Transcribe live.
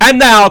And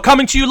now,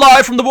 coming to you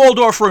live from the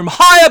Waldorf Room,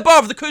 high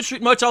above the Coode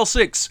Street Motel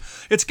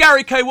 6, it's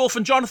Gary K. Wolfe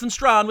and Jonathan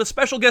Strahan with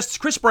special guests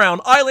Chris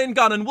Brown, Eileen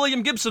Gunn, and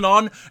William Gibson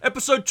on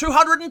episode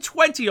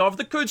 220 of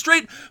the Coode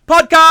Street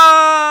Podcast.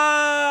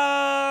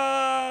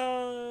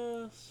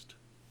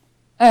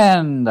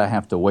 And I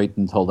have to wait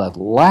until that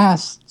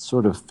last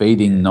sort of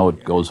fading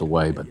note goes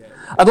away. But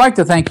I'd like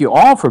to thank you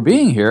all for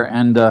being here.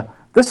 And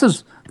this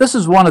is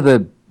one of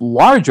the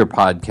larger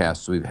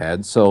podcasts we've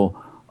had, so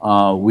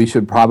we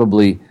should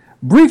probably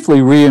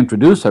briefly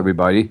reintroduce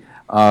everybody.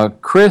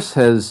 Chris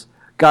has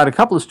got a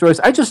couple of stories.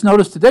 I just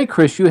noticed today,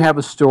 Chris, you have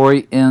a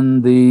story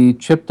in the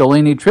Chip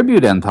Delaney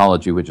Tribute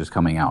Anthology, which is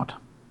coming out.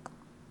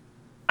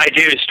 I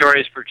do.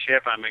 Stories for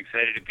Chip. I'm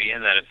excited to be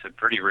in that. It's a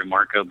pretty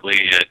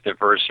remarkably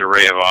diverse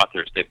array of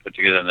authors they put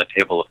together in the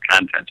table of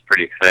contents.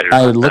 Pretty excited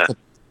about that.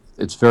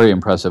 It's very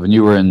impressive. And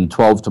you were in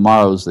 12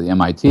 Tomorrows, the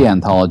MIT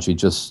anthology,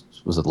 was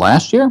it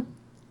last year?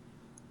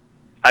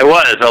 I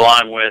was,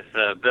 along with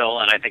Bill,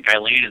 and I think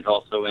Eileen is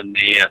also in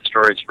the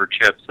Stories for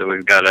Chip, so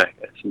we've got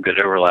some good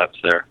overlaps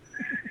there.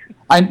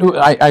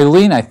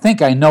 Eileen, I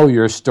think I know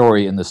your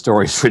story in the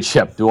Stories for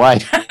Chip. Do I?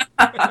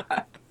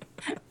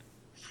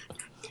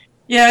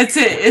 Yeah,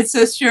 it's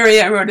a story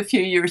I wrote a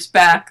few years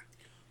back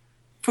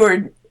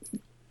for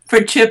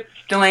Chip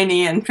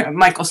Delaney and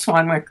Michael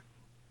Swanwick.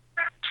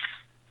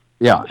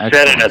 Yeah,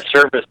 set in a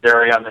service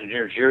area on the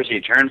New Jersey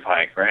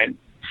Turnpike, right?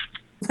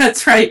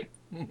 That's right.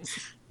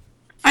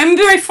 I'm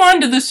very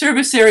fond of the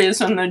service areas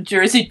on the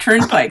Jersey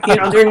Turnpike. You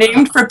know, they're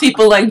named for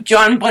people like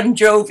John Bon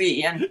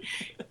Jovi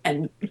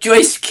and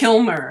Joyce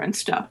Kilmer and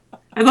stuff.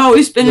 I've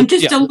always been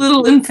just a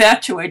little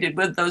infatuated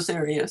with those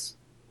areas.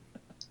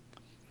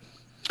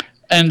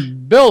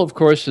 And Bill, of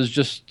course, is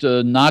just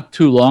not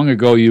too long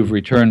ago you've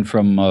returned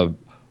from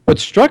what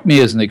struck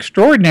me as an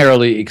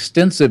extraordinarily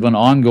extensive and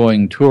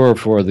ongoing tour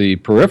for the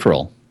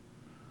Peripheral.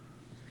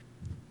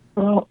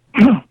 Well,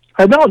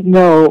 I don't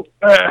know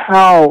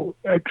how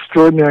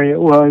extraordinary it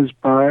was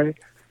by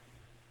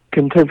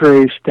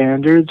contemporary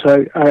standards.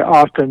 I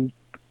often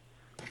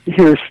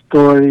hear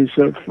stories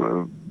of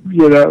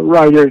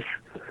writers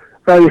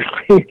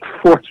being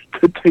forced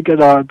to take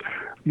it on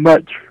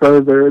much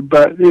further,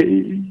 but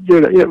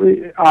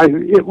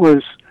it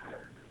was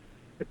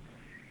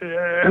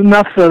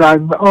enough that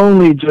I'm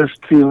only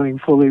just feeling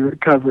fully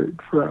recovered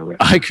from it.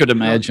 I could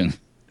imagine.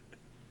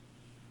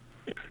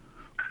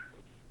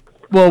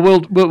 Well,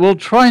 we'll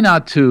try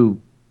not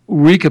to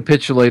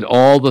recapitulate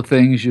all the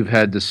things you've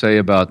had to say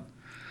about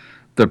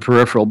the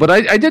Peripheral, but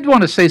I did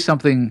want to say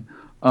something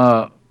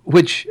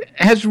which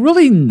has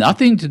really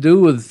nothing to do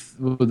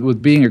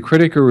with being a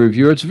critic or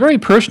reviewer. It's a very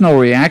personal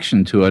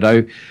reaction to it.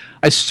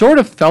 I sort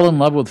of fell in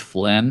love with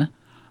Flynn,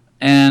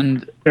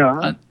 and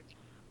part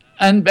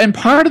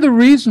of the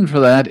reason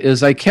for that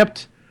is I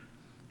kept.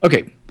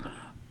 Okay,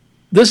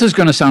 this is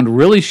going to sound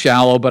really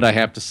shallow, but I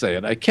have to say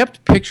it. I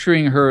kept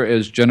picturing her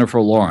as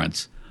Jennifer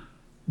Lawrence,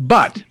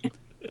 but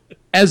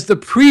as the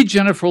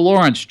pre-Jennifer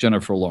Lawrence,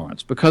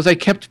 because I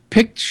kept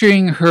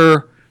picturing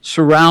her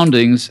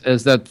surroundings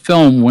as that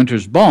film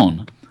Winter's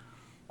Bone.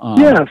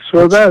 Yes,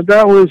 well,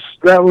 that was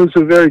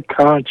a very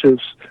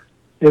conscious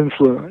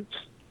influence.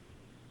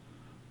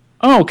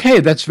 Oh,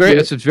 okay, that's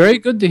very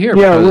good to hear.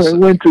 Yeah,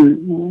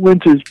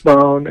 Winter's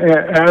Bone,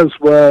 as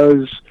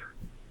was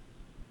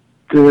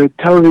the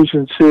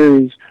television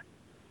series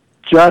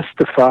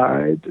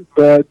Justified.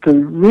 But the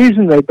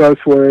reason they both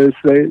were is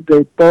they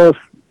both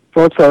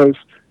those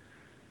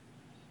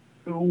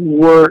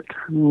work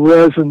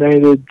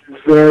resonated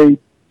very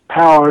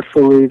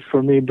powerfully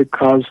for me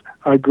because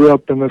I grew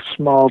up in a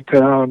small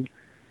town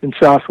in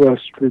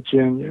Southwest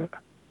Virginia.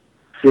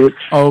 Which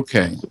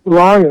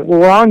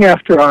long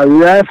after I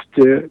left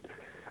it,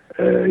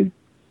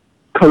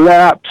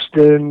 collapsed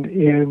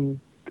in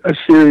a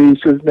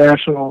series of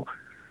national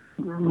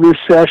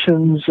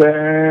recessions,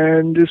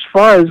 and as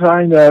far as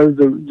I know,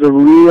 the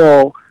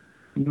real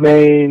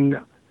main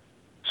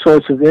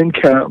source of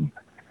income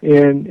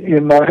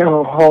in my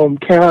home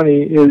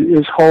county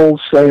is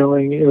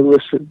wholesaling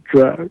illicit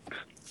drugs.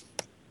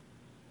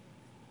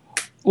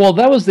 Well,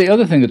 that was the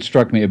other thing that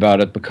struck me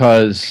about it,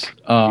 because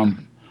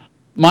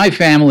my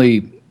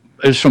family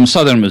is from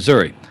southern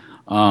Missouri,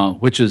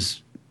 which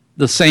is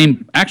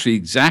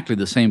exactly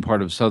the same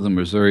part of southern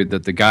Missouri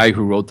that the guy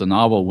who wrote the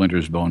novel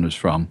Winter's Bone is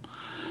from.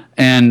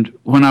 And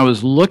when I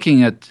was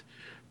looking at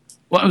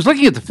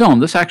the film,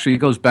 this actually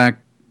goes back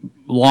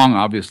long,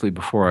 obviously,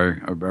 before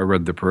I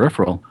read The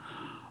Peripheral,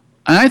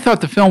 and I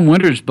thought the film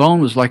Winter's Bone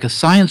was like a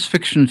science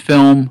fiction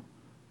film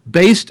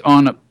based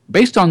on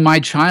my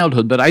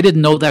childhood, but I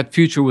didn't know that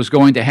future was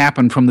going to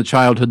happen from the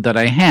childhood that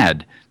I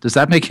had. Does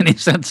that make any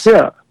sense?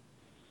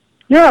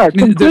 Yeah,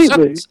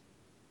 completely.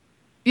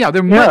 I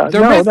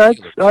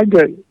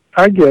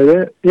get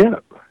it. Yeah.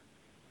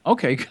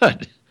 Okay,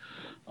 good.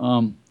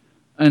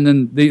 And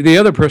then the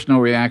other personal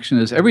reaction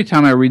is every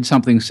time I read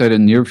something set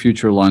in near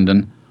future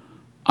London,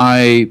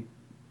 I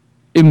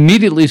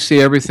immediately see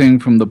everything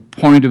from the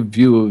point of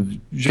view of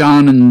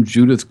John and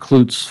Judith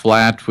Klut's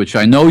flat, which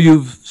I know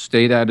you've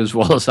stayed at as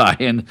well as I,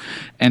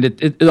 and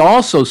it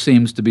also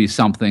seems to be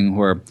something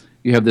where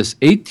You have this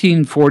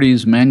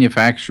 1840s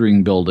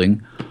manufacturing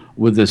building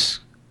with this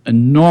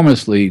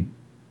enormously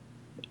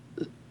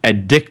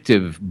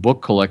addictive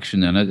book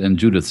collection in it and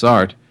Judith's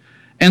art,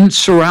 and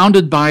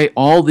surrounded by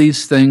all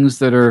these things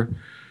that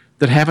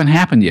haven't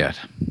happened yet.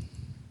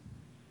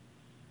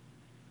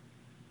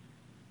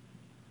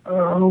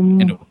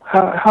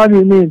 How do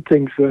you mean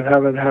things that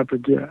haven't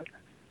happened yet?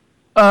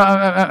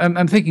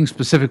 I'm thinking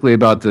specifically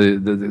about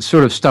the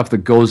sort of stuff that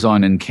goes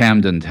on in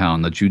Camden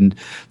Town,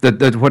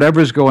 that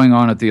whatever's going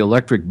on at the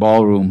Electric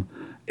Ballroom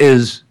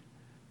is,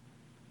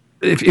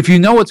 if you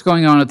know what's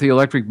going on at the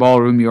Electric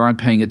Ballroom, you aren't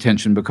paying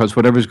attention, because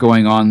whatever's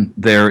going on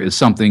there is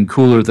something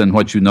cooler than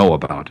what you know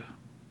about.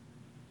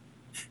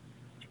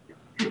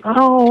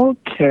 Oh,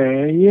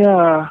 okay,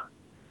 yeah.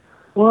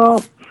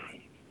 Well,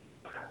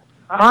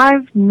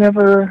 I've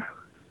never.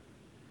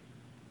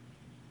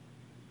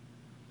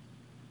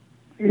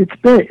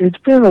 It's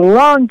been a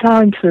long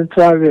time since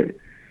I've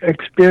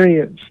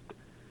experienced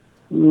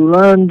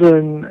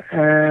London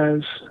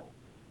as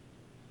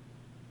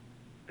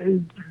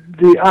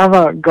the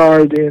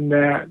avant-garde in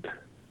that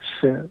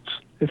sense.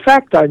 In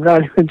fact, I'm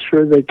not even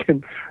sure they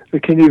can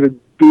even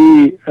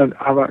be an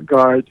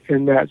avant-garde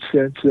in that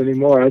sense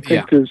anymore. I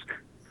think there's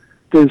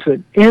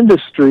an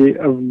industry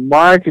of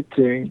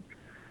marketing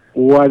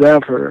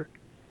whatever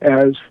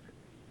as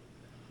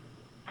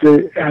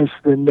the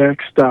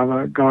next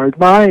avant-garde.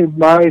 My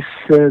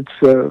sense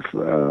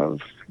of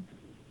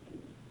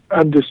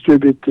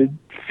undistributed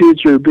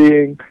future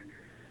being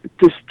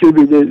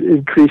distributed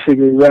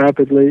increasingly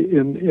rapidly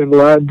in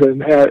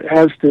London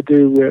has to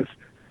do with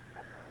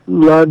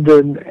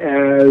London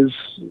as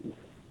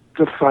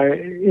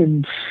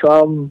in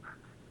some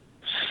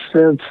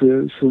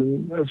senses,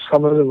 and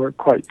some of them are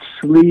quite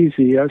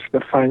sleazy, as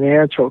the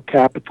financial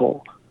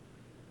capital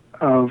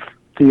of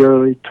the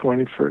early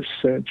 21st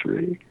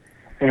century.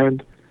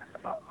 And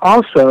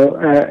also,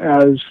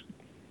 as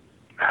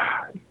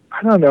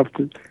I don't know if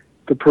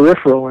the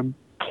peripheral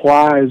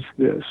implies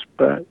this,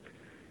 but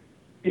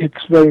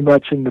it's very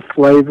much in the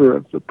flavor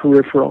of the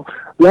peripheral.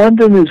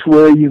 London is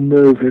where you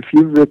move if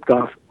you've ripped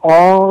off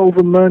all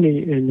the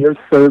money in your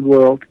third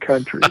world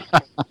country.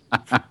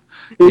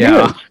 It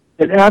is.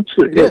 It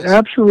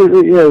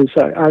absolutely is.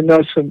 I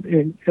know some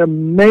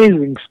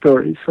amazing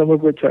stories, some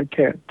of which I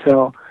can't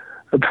tell,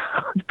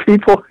 about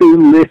people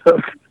who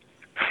live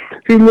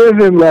in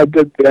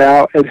London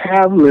now and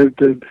have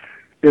lived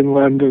in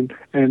London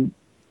and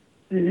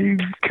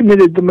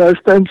committed the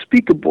most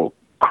unspeakable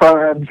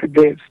crimes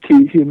against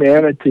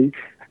humanity.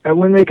 And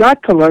when they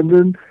got to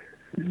London,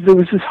 there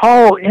was this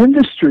whole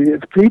industry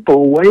of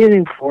people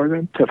waiting for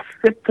them to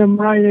fit them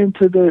right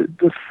into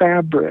the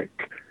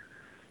fabric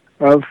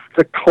of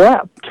the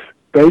klept,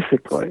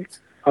 basically.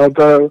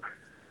 Although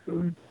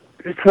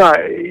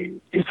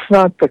it's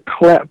not the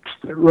klept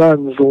that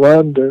runs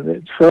London.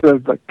 It's sort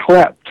of the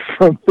klept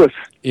from the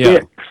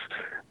sticks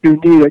who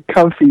need a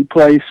comfy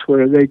place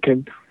where they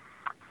can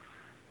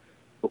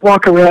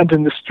walk around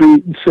in the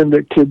street and send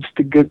their kids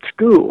to good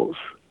schools.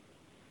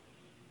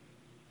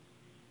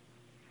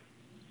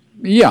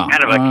 Yeah.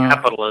 Kind of a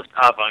capitalist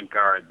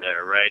avant-garde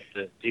there, right?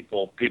 The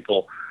people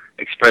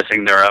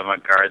expressing their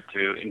avant-garde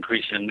through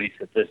increasingly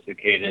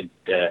sophisticated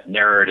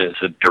narratives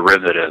of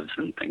derivatives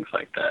and things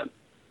like that.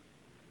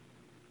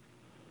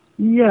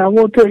 Yeah,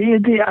 well,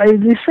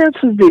 the sense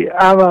of the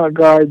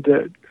avant-garde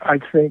that I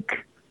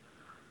think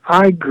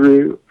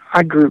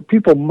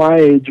people my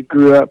age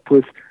grew up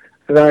with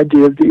an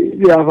idea of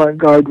the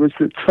avant-garde was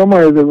that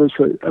somewhere there were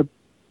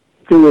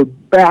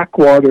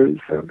backwaters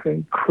of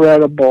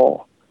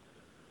incredible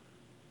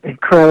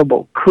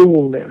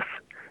coolness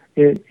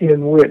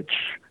in which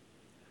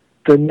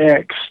the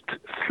next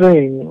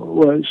thing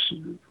was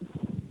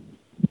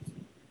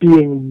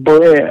being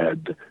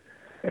bred,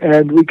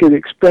 and we could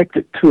expect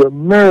it to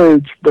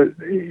emerge, but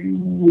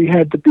we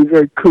had to be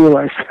very cool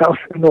ourselves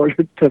in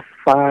order to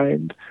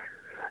find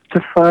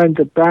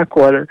the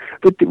backwater.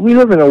 But we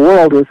live in a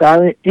world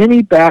without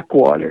any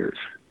backwaters.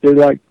 There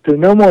are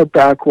no more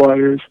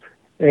backwaters,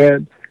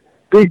 and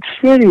big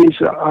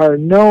cities are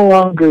no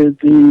longer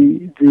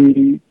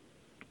the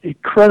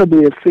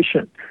incredibly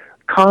efficient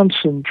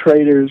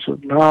concentrators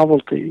of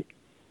novelty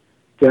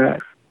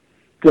that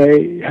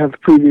they have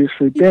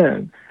previously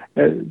been.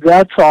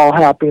 That's all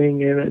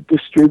happening in a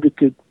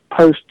distributed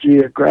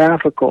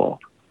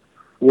post-geographical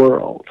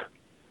world,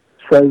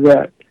 so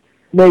that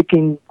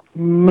making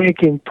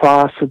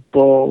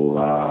possible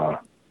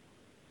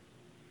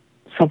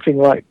something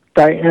like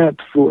Die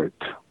Antwoord,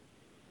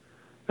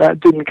 that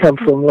didn't come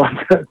from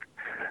London,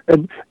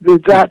 and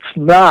that's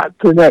not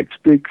the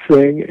next big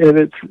thing,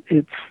 and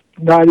it's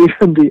not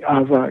even the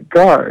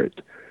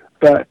avant-garde,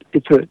 but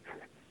it's a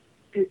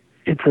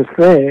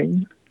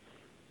thing.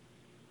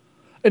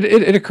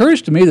 It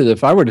occurs to me that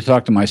if I were to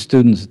talk to my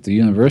students at the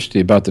university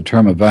about the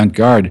term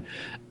avant-garde,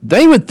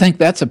 they would think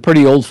that's a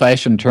pretty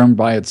old-fashioned term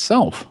by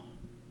itself.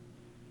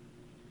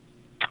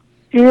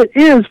 It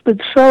is, but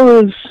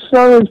so is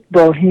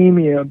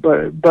Bohemia.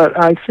 But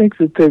I think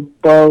that they're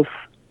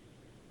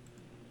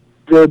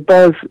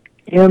both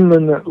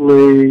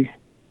eminently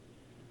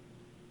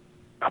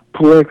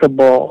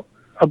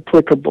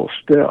applicable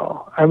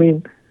still. I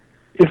mean,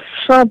 if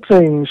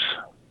something's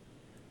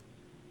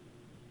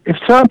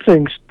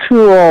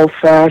too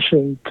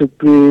old-fashioned to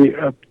be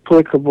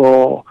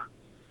applicable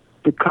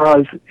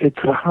because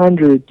it's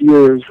 100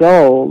 years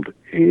old,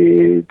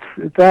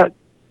 that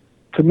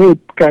to me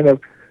kind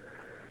of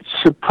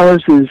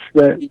supposes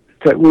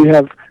that we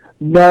have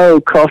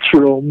no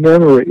cultural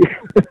memory,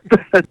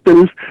 that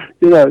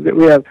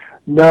we have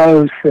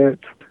no sense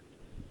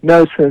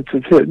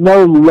of it,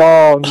 no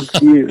long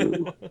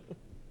view.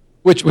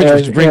 Which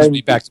brings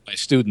me back to my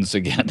students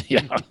again.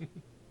 Yeah.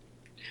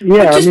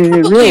 Yeah, Which is it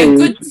probably really a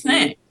good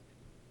thing.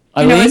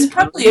 It's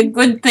probably a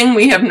good thing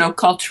we have no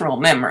cultural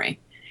memory,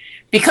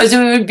 because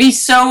we would be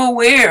so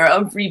aware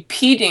of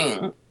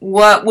repeating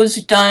what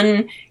was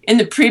done in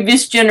the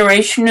previous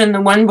generation and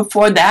the one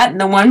before that and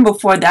the one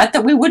before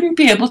that we wouldn't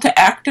be able to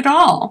act at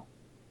all.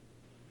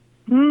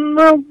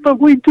 No, but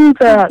we do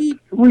that.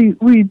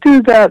 We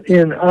do that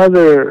in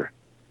other.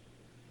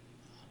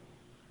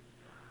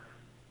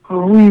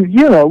 We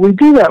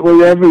do that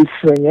with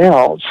everything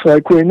else.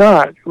 Like we're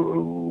not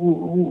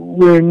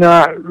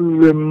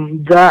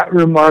that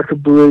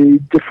remarkably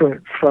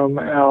different from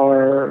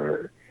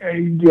our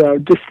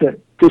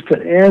distant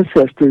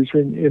ancestors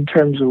in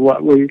terms of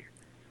what we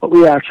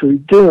actually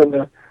do in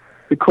the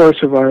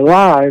course of our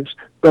lives,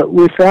 but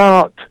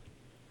without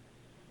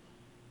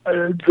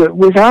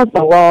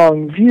the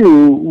long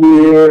view,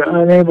 we're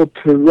unable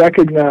to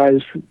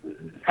recognize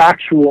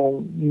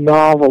actual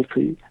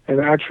novelty and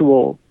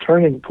actual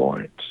turning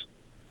points.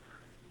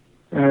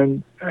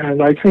 And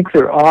I think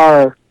there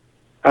are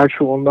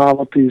actual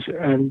novelties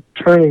and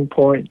turning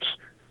points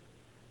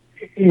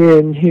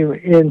in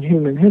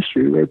human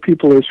history where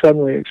people are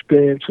suddenly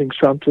experiencing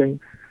something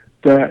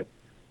that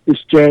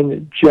is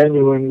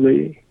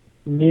genuinely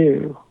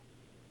new.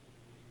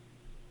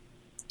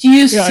 Do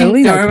you think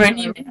Eileen, there are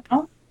any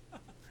now?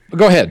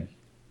 Go ahead.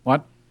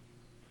 What?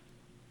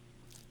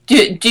 Do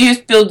you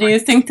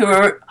think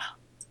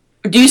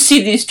do you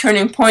see these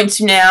turning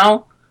points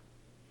now,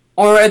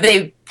 or are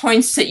they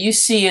points that you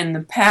see in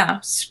the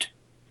past?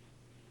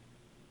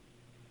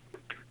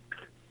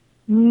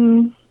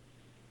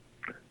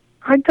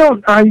 I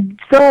don't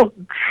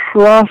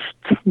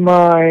trust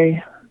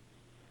my.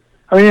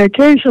 I mean,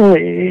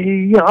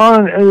 occasionally,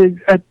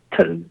 at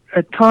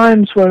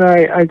times when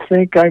I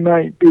think I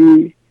might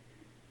be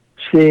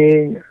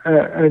seeing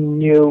a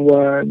new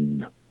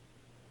one,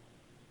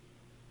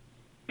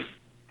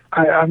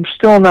 I'm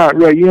still not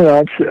ready.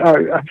 I'm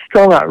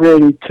still not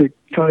ready to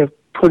kind of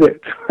put it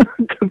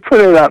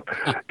up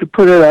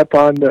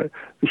on the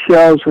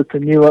shelves with the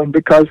new one,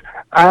 because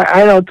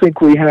I don't think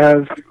we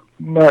have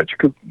much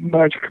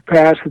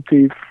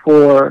capacity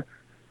for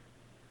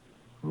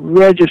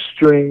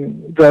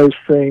registering those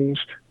things,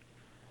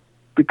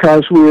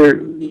 because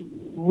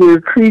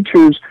we're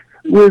creatures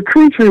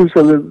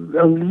of a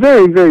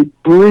very, very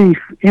brief.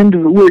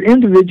 We're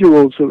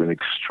individuals of an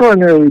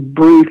extraordinarily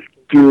brief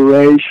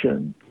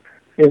duration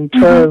in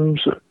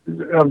terms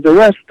of the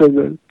rest of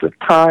the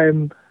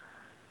time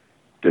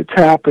that's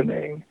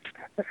happening,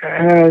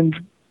 and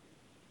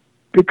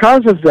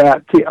because of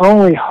that, the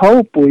only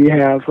hope we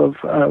have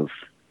of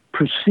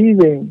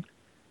perceiving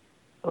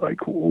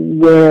like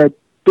where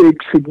big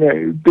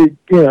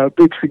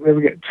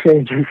significant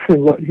changes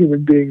in what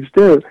human beings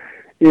do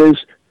is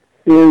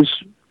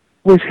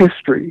with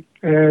history,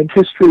 and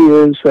history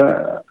is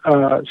a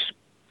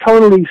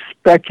totally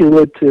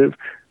speculative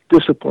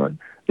discipline.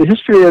 The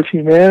history of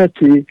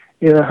humanity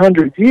in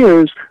 100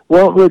 years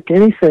won't look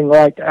anything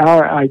like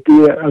our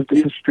idea of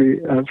the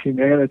history of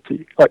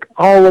humanity, like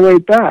all the way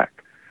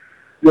back.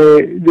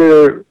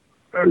 For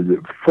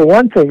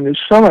one thing, there's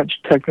so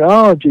much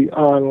technology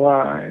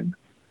online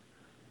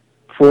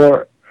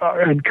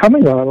and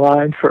coming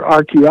online for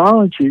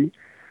archaeology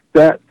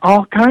that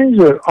all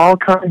kinds of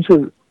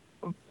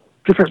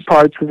different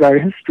parts of our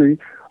history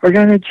are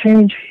going to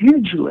change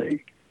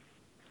hugely.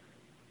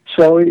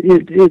 So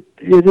it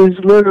is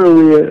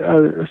literally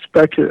a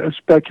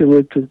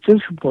speculative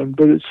discipline,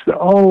 but it's the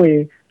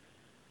only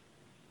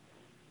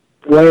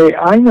way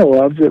I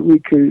know of the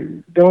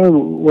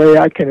only way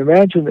I can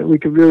imagine that we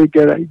could really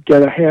get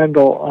a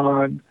handle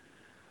on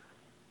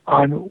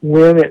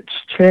when it's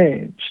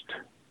changed.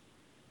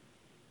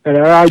 And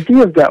our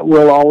idea of that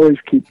will always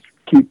keep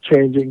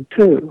changing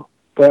too.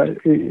 But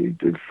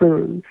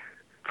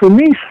for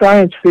me,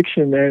 science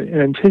fiction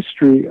and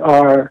history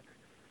are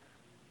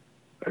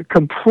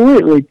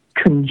completely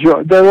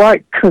conjoined. They're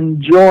like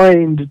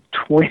conjoined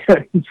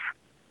twins,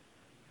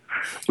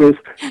 with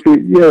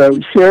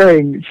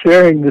sharing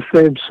the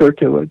same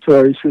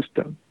circulatory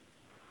system.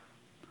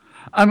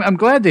 I'm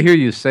glad to hear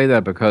you say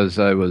that, because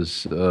I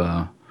was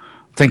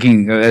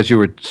thinking as you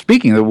were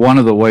speaking that one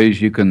of the ways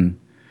you can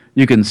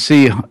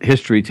see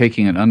history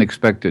taking an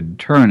unexpected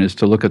turn is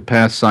to look at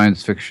past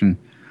science fiction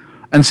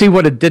and see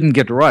what it didn't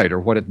get right or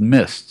what it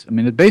missed. I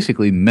mean, it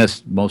basically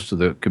missed most of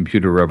the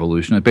computer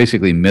revolution. It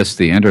basically missed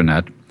the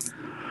internet.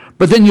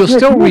 But then you'll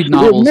still read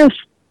novels.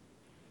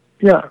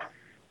 Yeah.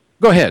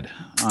 Go ahead.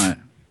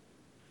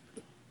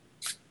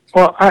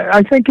 Well,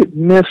 I think it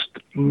missed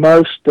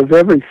most of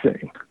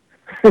everything.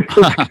 It's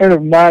kind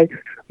of my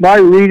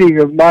reading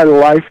of my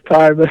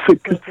lifetime as a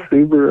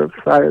consumer of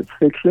science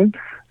fiction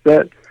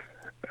that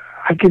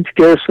I can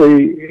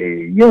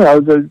scarcely,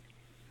 the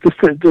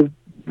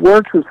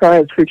works of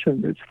science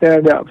fiction that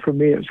stand out for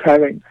me as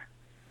having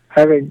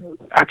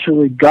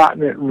actually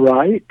gotten it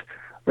right.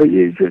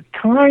 It's a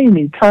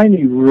tiny,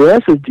 tiny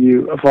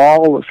residue of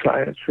all the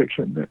science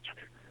fiction that's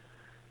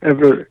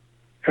ever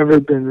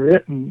been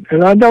written.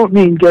 And I don't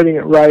mean getting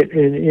it right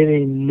in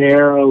any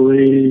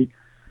narrowly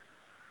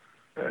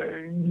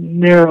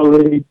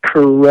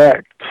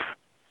correct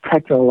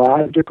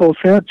technological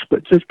sense,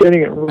 but just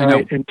getting it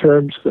right in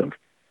terms of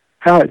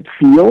how it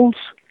feels.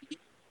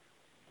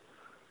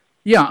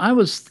 Yeah, I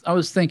was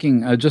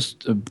thinking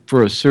just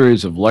for a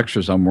series of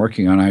lectures I'm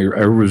working on.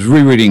 I was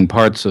rereading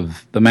parts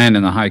of The Man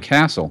in the High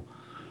Castle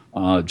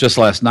just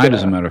last night,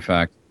 as a matter of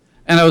fact,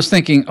 and I was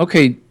thinking,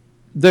 okay,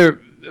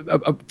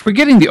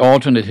 forgetting the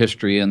alternate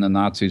history and the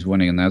Nazis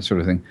winning and that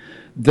sort of thing,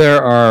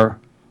 there are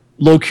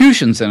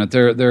locutions in it.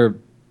 There are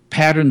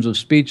patterns of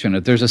speech in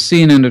it. There's a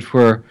scene in it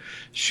where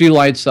she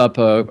lights up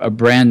a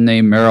brand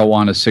name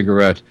marijuana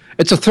cigarette.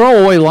 It's a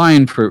throwaway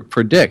line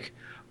for Dick.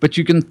 But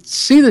you can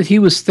see that he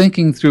was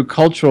thinking through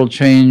cultural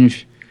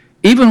change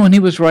even when he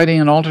was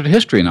writing an alternate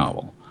history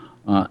novel.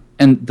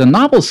 And the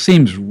novel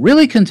seems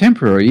really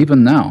contemporary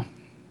even now.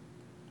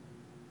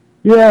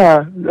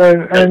 Yeah,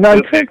 and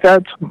I think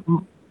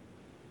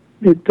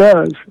it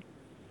does.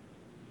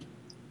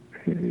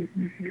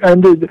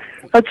 And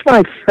that's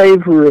my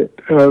favorite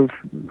of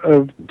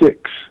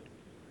Dick's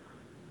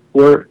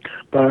work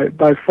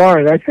by far.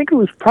 And I think it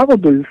was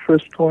probably the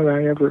first one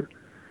I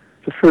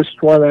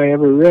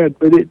ever read,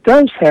 but it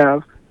does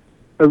have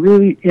a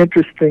really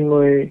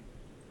interestingly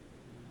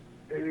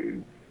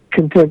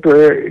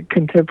contemporary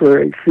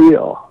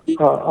feel.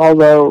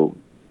 Although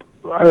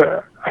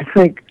I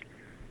think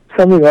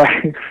something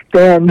like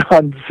Stand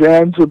on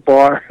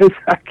Zanzibar is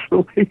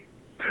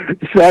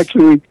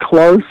actually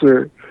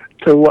closer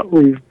to what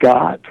we've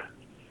got.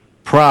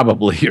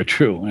 Probably, you're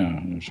true. Yeah,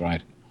 that's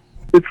right.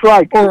 It's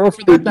like or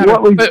for that matter,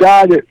 what we've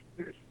got.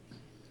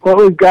 What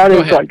we've got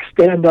is like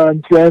Stand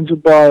on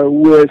Zanzibar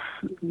with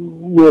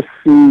the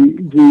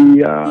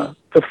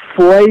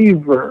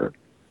flavor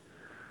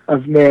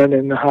of Man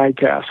in the High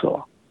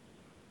Castle.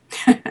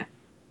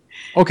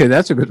 Okay,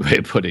 that's a good way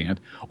of putting it.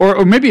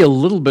 Or maybe a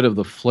little bit of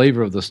the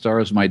flavor of The Star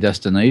Is My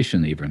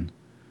Destination, even,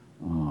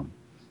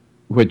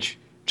 which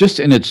just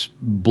in its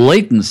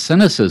blatant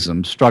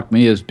cynicism struck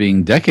me as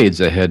being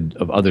decades ahead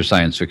of other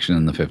science fiction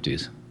in the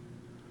 50s.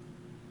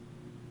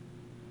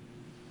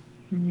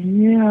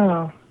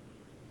 Yeah.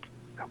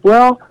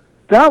 Well,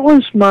 that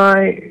was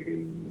my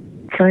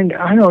kind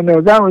of, I don't know,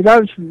 that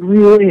was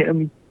really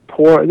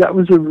important. That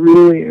was a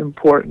really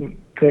important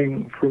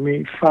thing for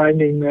me,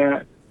 finding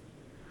that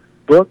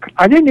book.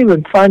 I didn't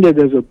even find it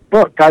as a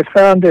book. I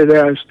found it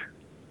as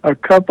a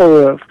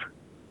couple of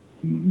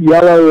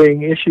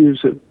yellowing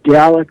issues of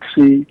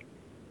Galaxy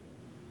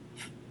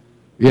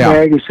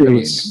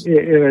magazine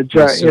in a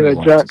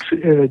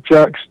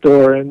junk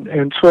store,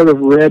 and sort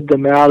of read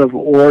them out of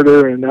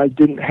order, and I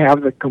didn't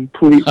have the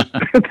complete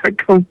the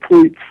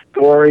complete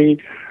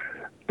story,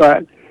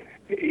 but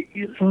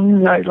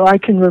I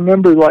can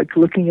remember like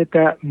looking at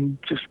that and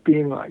just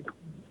being like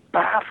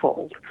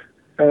baffled.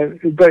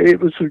 But it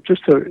was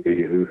just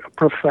a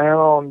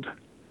profound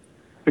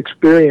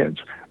experience.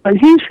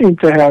 He seemed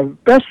to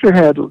have, Bester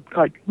had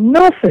like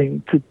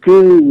nothing to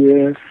do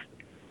with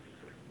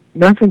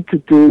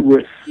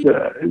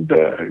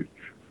the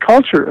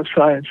culture of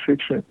science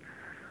fiction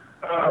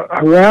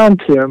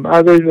around him,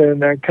 other than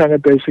that kind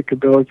of basic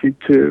ability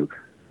to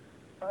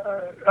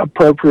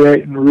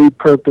appropriate and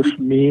repurpose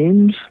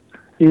memes.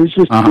 He was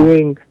just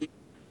doing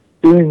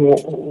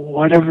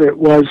whatever it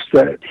was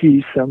that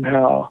he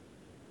somehow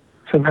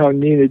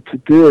needed to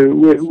do,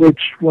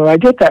 which when I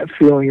get that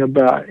feeling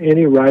about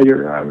any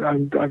writer,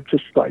 I'm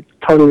just like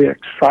totally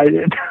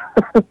excited.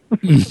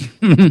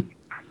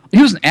 He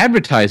was an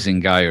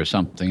advertising guy or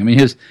something. I mean,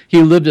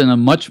 he lived in a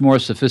much more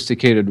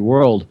sophisticated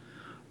world,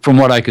 from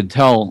what I could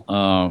tell,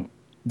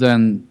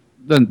 than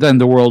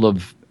the world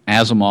of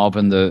Asimov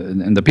and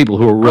the people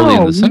who were really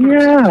in the center.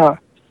 Yeah,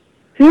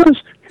 he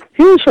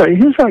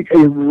was like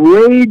a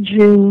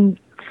raging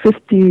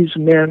 50s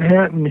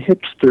Manhattan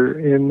hipster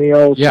in the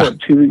old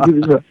sense. He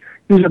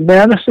was a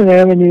Madison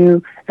Avenue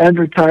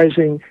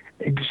advertising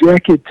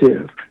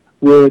executive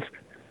with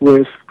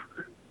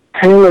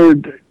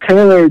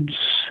tailored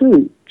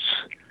suits.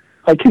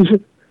 Like he's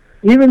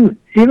even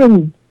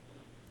in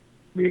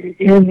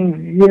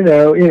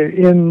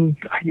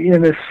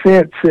a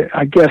sense,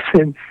 I guess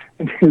in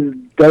his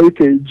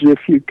dotage, if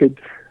you could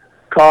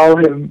call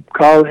him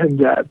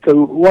that. The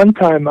one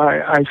time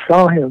I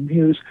saw him,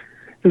 he was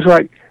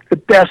like the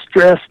best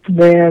dressed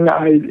man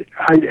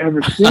I'd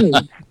ever seen,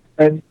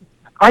 and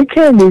I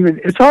can't even.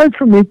 It's hard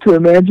for me to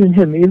imagine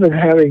him even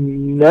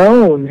having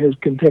known his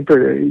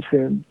contemporaries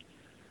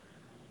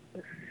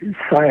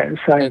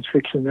science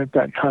fiction at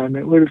that time.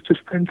 It would have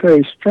just been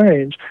very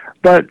strange.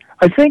 But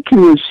I think he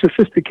was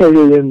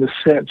sophisticated in the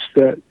sense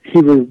that he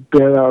would have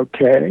been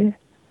okay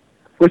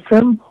with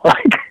them.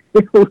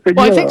 Well,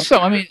 I think so.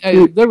 I mean,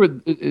 there were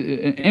an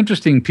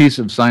interesting piece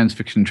of science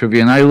fiction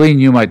trivia, and Eileen,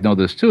 you might know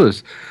this too,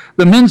 is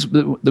the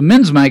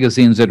men's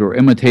magazines that were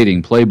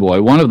imitating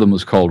Playboy. One of them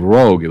was called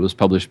Rogue. It was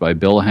published by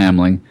Bill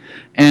Hamling.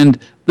 And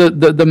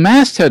the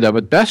masthead of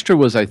it, Bester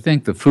was, I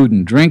think, the food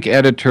and drink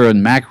editor,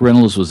 and Mac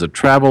Reynolds was a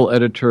travel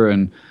editor,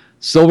 and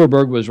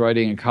Silverberg was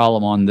writing a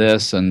column on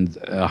this, and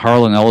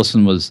Harlan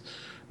Ellison was...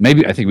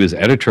 Maybe, I think he was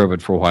editor of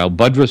it for a while.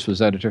 Budrus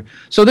was editor.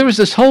 So there was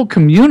this whole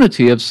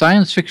community of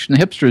science fiction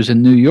hipsters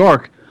in New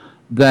York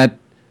that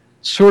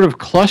sort of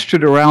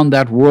clustered around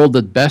that world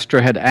that Bester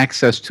had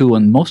access to,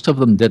 and most of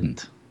them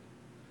didn't.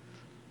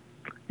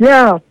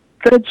 Yeah,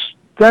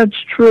 that's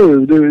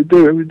true.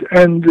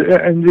 And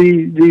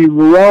the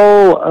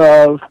role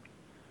of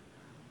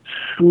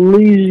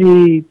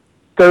sleazy,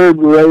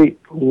 third-rate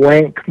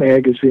wank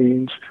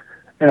magazines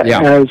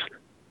as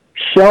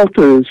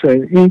shelters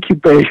and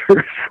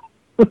incubators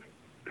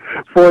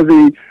for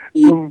the,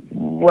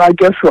 I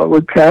guess what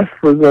would pass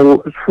for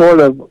the sort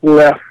of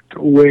left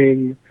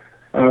wing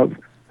of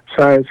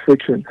science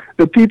fiction.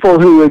 The people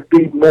who would have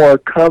been more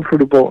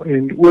comfortable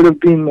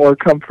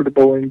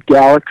in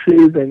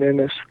Galaxy than in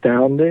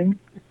Astounding.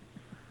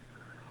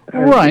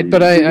 Right,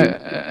 but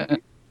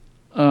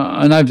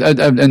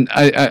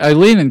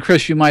Eileen and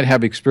Chris, you might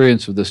have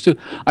experience with this too.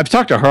 I've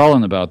talked to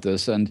Harlan about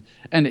this, and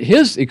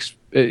his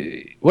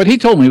what he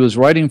told me was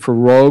writing for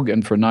Rogue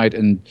and for Night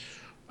and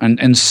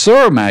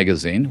Sir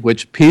magazine,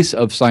 which piece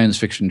of science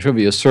fiction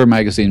trivia, Sir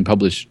magazine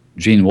published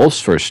Gene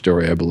Wolfe's first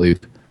story, I believe.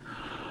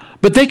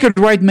 But they could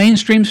write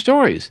mainstream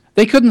stories.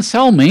 They couldn't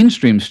sell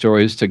mainstream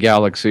stories to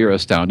Galaxy or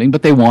Astounding,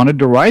 but they wanted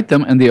to write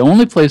them, and the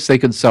only place they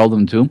could sell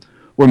them to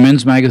were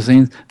men's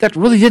magazines that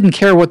really didn't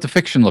care what the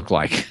fiction looked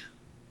like.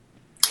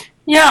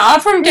 Yeah,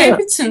 Avram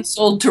Davidson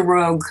sold to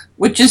Rogue,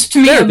 which is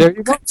to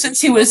me, since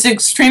he was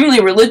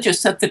extremely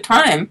religious at the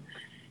time,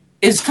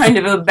 is kind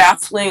of a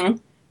baffling...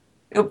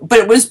 But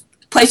it was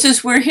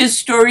places where his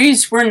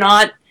stories were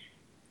not,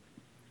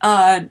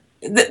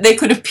 they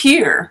could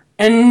appear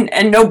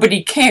and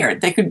nobody cared.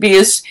 They could be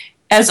as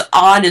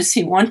odd as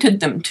he wanted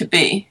them to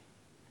be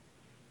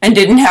and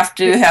didn't have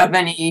to have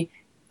any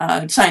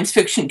science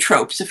fiction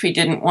tropes if he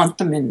didn't want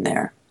them in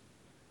there.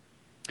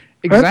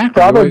 Exactly. That's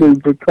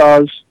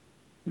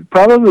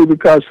probably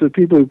because the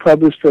people who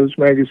published those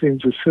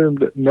magazines assumed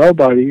that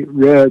nobody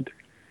read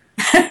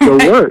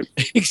the words.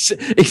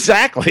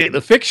 Exactly.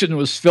 The fiction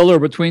was filler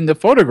between the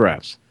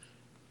photographs.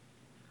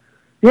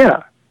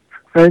 Yeah.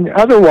 And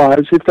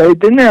otherwise, if they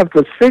didn't have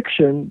the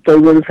fiction, they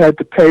would have had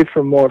to pay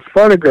for more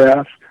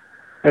photographs.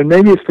 And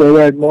maybe if they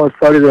had more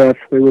photographs,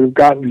 they would have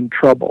gotten in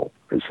trouble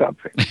or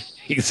something.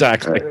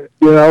 Exactly.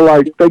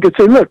 Like they could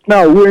say, look,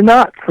 no, we're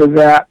not for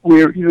that.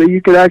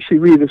 You could actually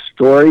read a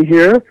story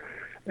here.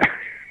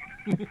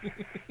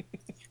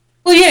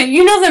 Well, yeah,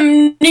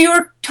 the New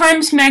York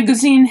Times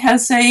Magazine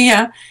has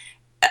a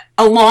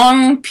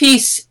long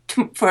piece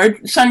for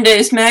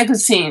Sunday's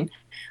Magazine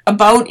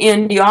about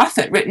Andy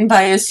Offutt, written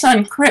by his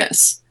son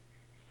Chris.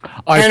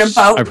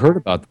 I've heard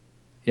about that.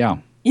 Yeah.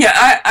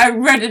 Yeah, I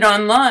read it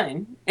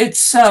online.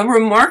 It's a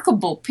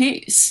remarkable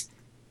piece,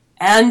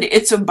 and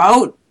it's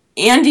about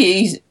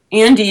Andy's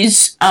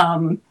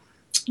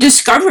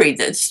discovery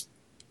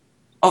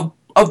of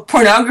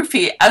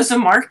pornography as a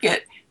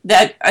market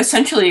that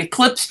essentially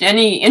eclipsed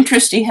any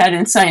interest he had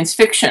in science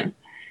fiction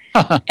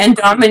and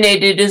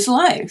dominated his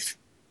life.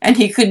 And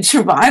he could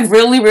survive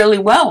really, really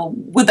well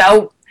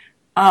without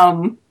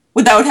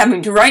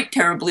having to write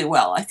terribly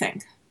well, I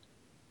think.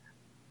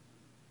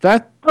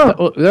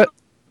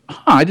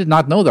 I did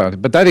not know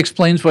that. But that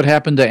explains what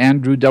happened to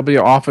Andrew W.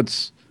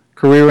 Offutt's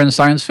career in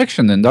science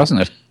fiction then, doesn't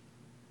it?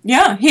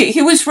 Yeah,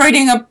 he was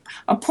writing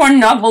a porn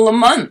novel a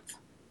month.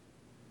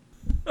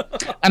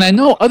 And I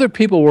know other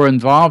people were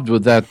involved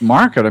with that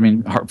market. I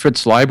mean,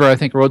 Fritz Leiber, I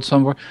think, wrote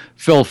some.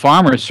 Phil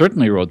Farmer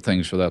certainly wrote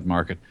things for that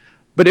market.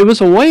 But it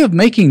was a way of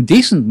making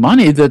decent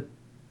money that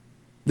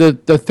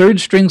the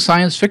third-string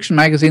science fiction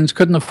magazines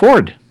couldn't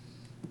afford.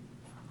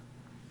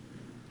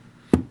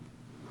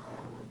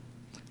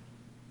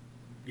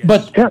 Yes.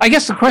 But I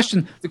guess the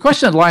question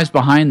that lies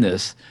behind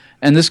this,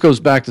 and this goes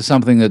back to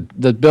something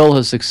that Bill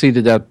has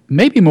succeeded at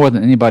maybe more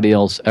than anybody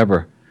else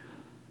ever,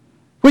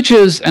 which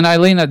is, and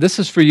Eileen, this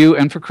is for you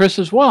and for Chris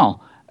as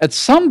well, at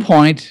some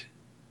point,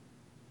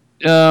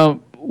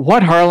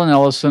 what Harlan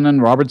Ellison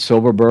and Robert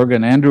Silverberg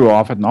and Andrew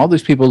Offutt and all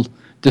these people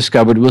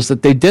discovered was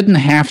that they didn't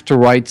have to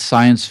write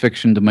science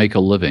fiction to make a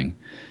living.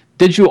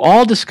 Did you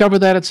all discover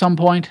that at some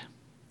point?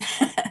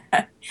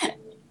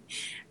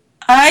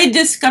 I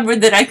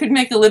discovered that I could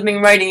make a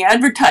living writing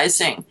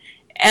advertising.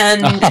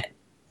 And, I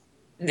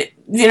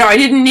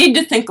didn't need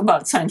to think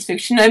about science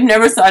fiction. I've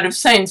never thought of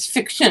science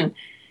fiction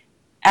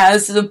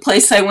as the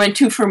place I went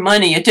to for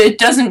money. It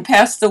doesn't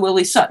pass the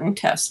Willie Sutton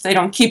test. They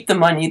don't keep the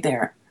money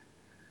there.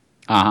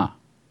 And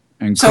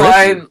so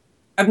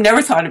I've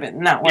never thought of it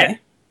in that way.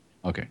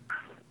 Yeah. Okay.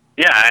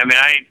 Yeah, I mean,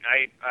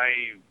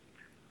 I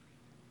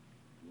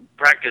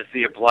practice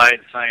the applied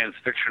science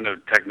fiction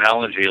of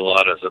technology a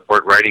lot to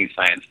support writing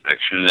science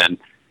fiction, and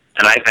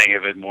I think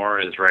of it more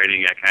as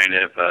writing a kind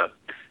of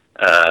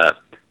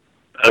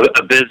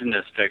a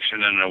business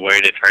fiction and a way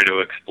to try to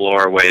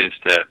explore ways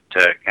to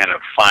kind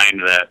of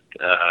find that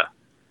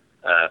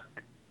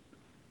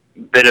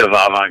bit of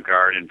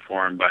avant-garde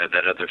informed by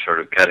that other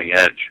sort of cutting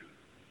edge.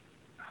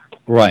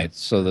 Right,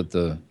 so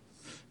that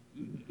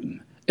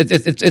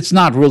it's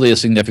not really a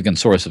significant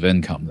source of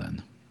income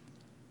then.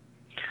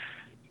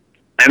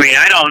 I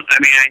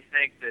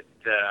think that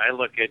I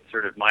look at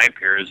sort of my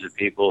peers as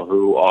people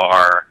who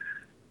are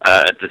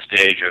at the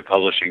stage of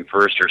publishing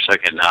first or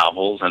second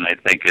novels, and I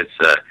think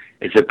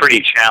it's a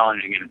pretty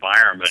challenging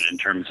environment in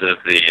terms of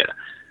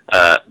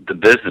the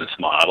business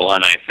model.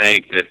 And I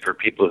think that for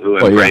people who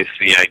embrace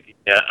the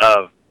idea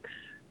of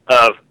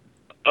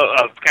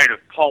kind of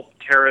pulp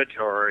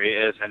territory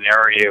as an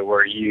area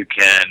where you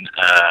can,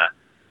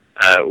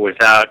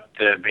 without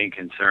being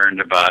concerned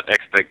about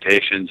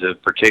expectations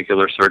of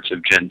particular sorts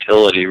of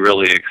gentility,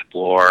 really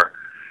explore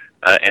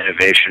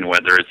innovation,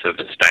 whether it's of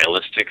a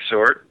stylistic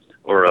sort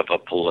or of a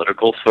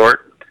political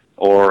sort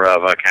or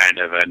of a kind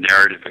of a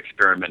narrative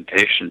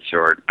experimentation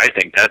sort. I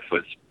think that's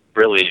what's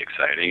really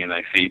exciting, and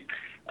I see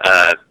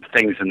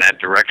things in that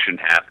direction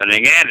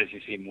happening. And as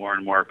you see more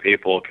and more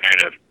people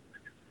kind of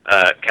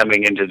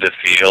coming into the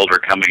field or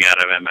coming out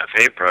of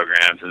MFA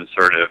programs and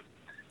sort of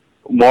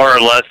more or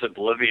less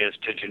oblivious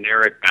to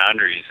generic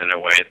boundaries in a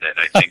way that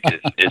I think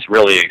is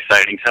really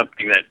exciting.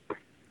 Something that,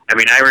 I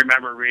mean, I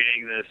remember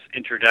reading this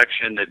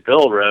introduction that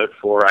Bill wrote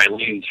for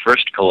Eileen's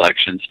first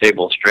collection,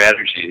 Stable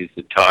Strategies,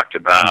 that talked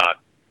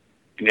about,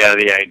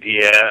 the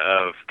idea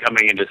of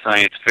coming into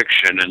science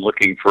fiction and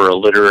looking for a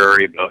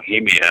literary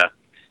bohemia,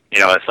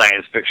 a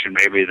science fiction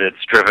maybe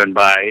that's driven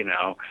by,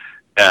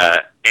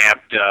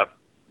 amped up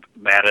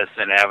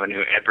Madison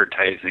Avenue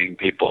advertising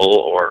people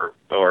or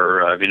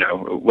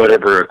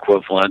whatever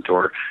equivalent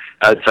or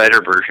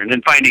outsider version,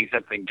 and finding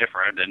something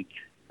different and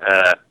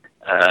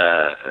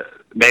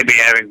maybe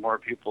having more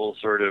people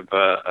sort of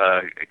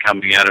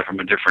coming at it from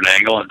a different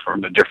angle and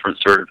from a different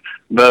sort of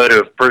mode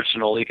of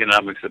personal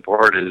economic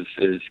support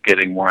is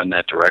getting more in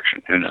that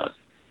direction. Who knows?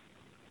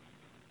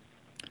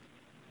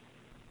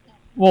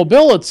 Well,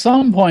 Bill, at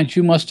some point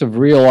you must have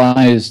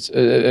realized,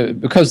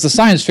 because the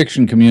science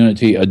fiction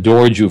community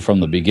adored you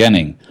from the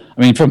beginning,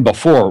 I mean, from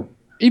before,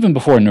 even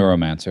before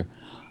Neuromancer,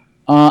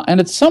 and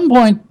at some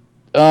point,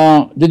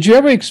 did you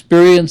ever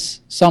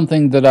experience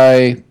something that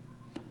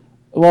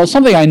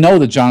something I know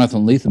that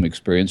Jonathan Lethem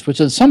experienced,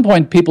 which at some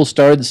point people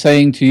started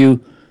saying to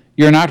you,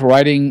 you're not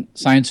writing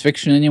science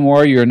fiction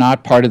anymore, you're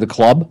not part of the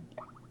club?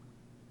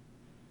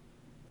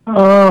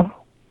 I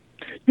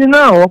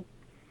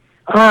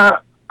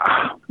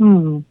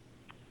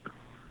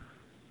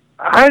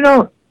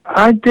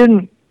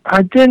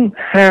didn't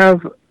have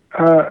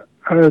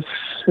a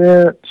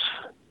sense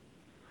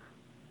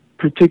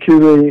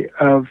particularly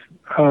of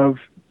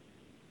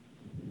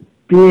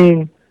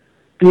being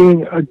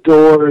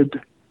adored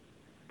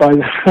by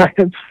the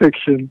science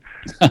fiction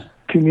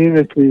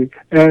community.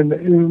 And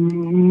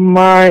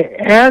my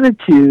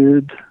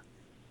attitude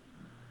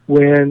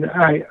when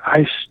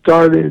I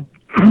started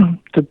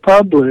to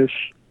publish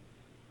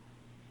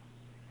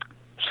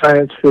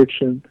science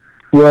fiction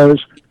was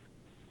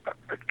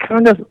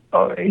kind of,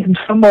 in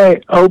some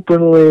way,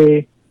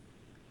 openly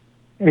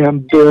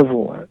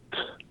ambivalent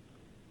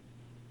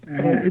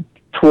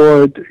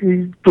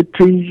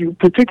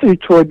particularly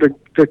toward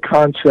the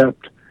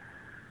concept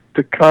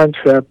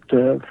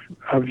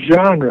of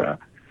genre.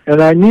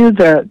 And I knew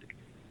that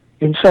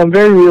in some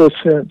very real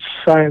sense,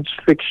 science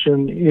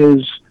fiction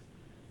is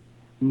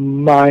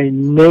my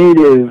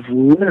native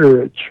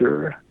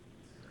literature.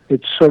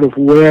 It's sort of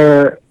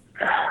where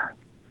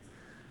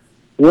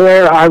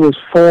I was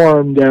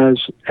formed as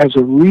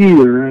a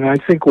reader, and I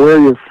think where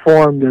you're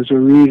formed as a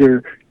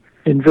reader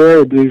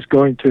invariably is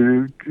going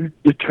to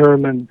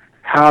determine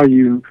how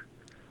you're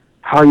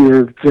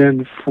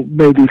then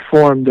maybe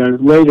formed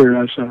later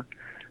as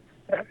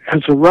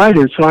a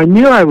writer. So I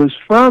knew I was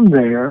from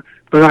there,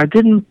 but I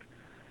didn't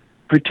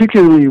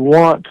particularly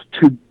want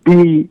to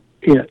be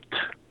it.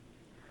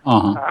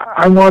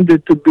 I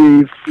wanted to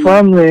be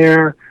from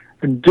there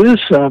and do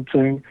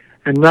something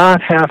and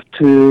not have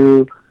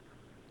to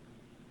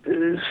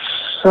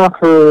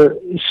suffer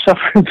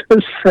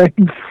the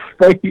same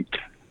fate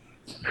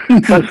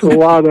as a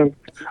lot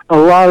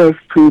of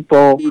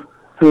people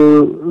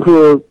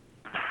who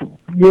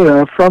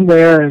are from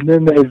there and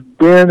then they've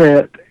been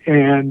it,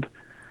 and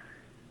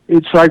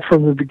it's like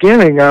from the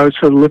beginning I was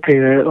sort of looking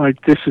at it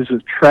like this is a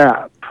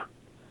trap,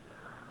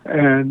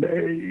 and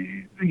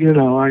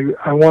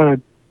I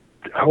want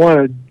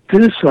to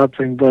do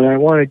something, but I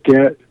want to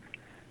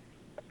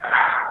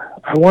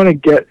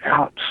get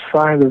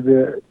outside of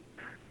it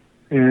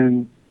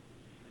in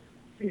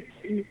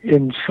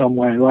some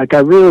way. Like I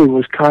really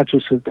was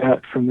conscious of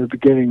that from the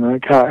beginning.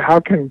 Like how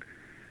can,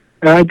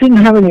 and I didn't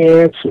have any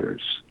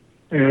answers,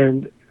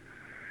 and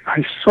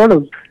I sort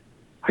of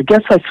I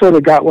guess I sort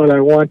of got what I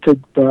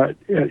wanted, but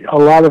a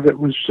lot of it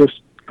was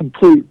just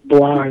complete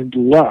blind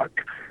luck,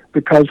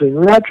 because in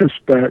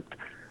retrospect,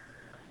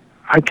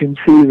 I can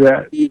see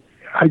that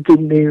I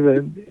didn't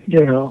even,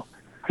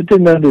 I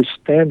didn't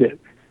understand it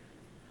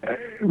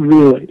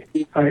really.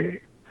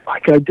 I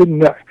didn't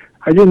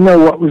know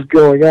what was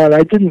going on.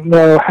 I didn't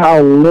know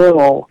how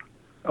little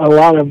a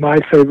lot of my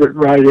favorite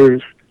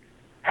writers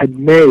had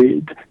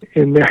made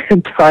in their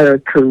entire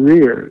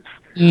careers.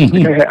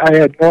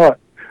 Mm-hmm.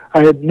 I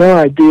had no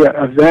idea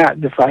of that,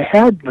 and if I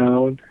had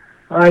known,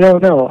 I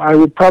don't know, I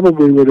would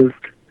have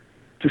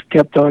just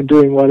kept on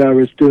doing what I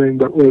was doing,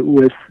 but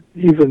with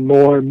even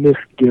more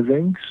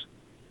misgivings.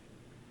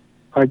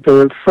 Like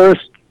the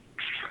first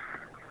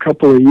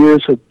couple of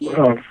years of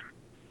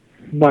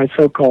my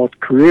so-called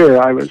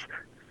career, I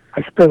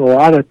spent a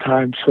lot of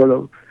time sort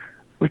of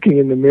looking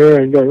in the mirror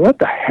and going, "What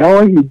the hell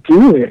are you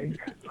doing?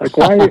 Like,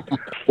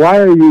 why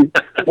are you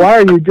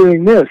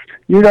doing this?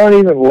 You don't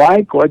even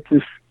like what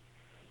this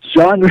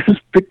genre's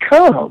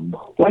become.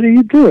 What are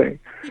you doing?"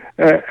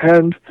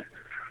 And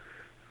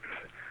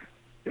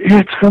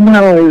it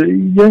somehow,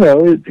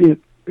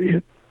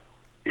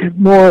 it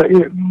more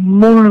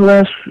or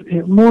less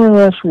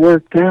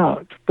worked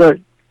out. But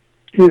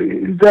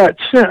that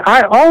sense,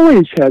 I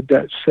always had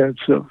that sense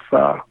of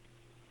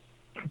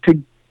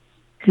to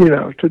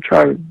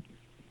try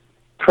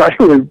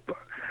to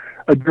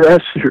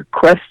address your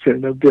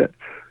question a bit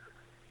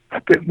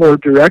more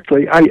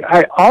directly.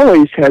 I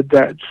always had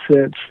that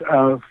sense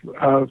of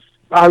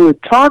I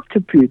would talk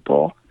to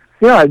people.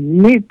 I'd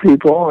meet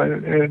people,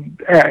 and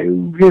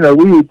we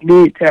would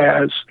meet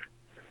as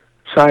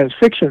science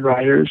fiction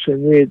writers,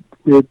 and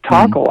we'd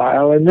talk a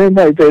while, and then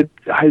they'd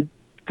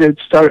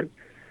start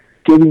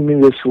giving me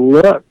this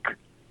look,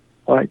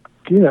 like,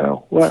 where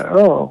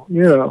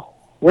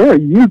are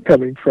you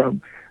coming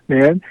from,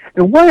 man?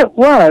 And what it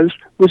was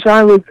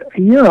I would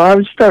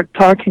start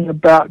talking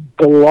about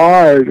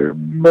Ballard or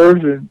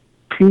Mervyn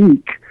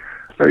Peake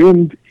or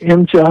M.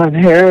 John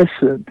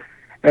Harrison,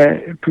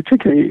 and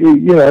particularly,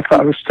 if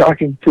I was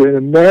talking to an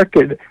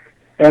American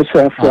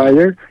SF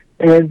writer,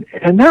 and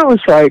that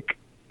was like,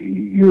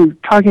 you were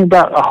talking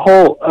about a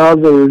whole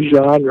other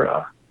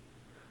genre.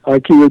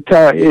 Like you would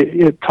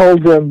it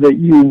told them that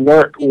you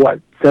weren't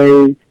what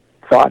they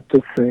thought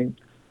the thing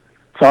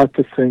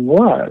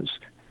was.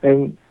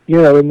 And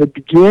in the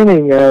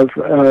beginning of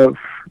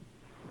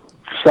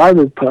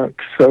cyberpunk,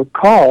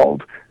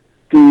 so-called,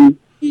 the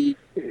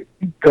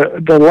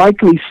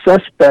likely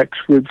suspects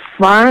would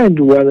find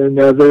one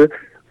another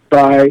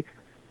by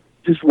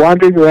just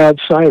wandering around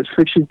science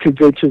fiction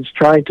conventions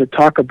trying to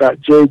talk about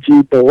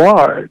J.G.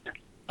 Ballard.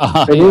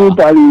 And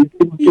anybody who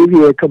didn't give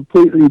you a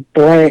completely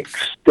blank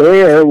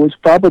stare was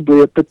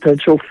probably a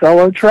potential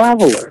fellow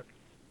traveler.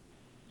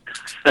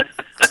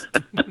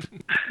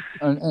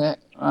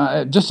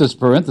 Just as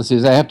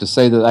parentheses, I have to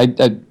say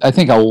that I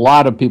think a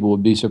lot of people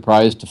would be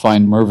surprised to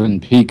find Mervyn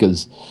Peake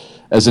as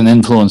an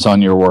influence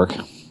on your work.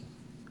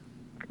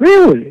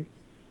 Really?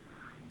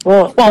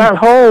 Well, that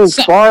whole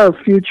far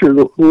future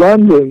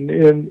London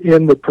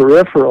in the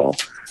peripheral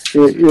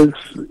is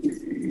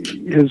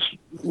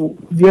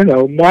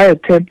my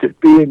attempt at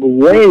being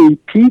way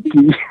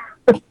peaky.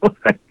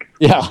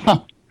 Yeah.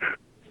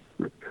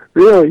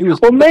 Really?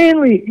 Well,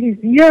 mainly,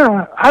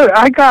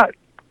 I got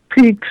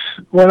peaks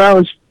when I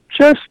was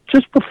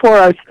just before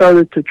I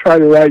started to try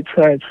to write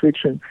science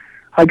fiction.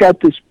 I got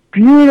this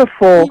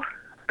beautiful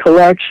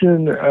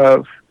collection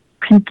of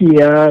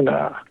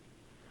Peakiana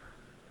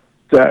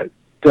that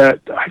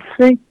I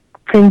think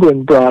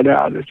Penguin brought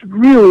out. It's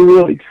really,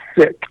 really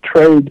thick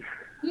trade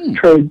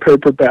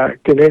paperback,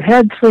 and it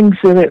had things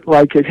in it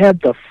like it had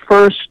the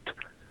first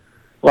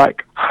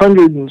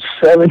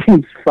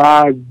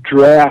 175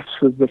 drafts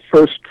of the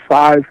first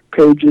 5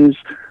 pages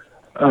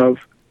of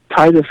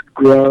Titus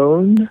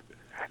Groan,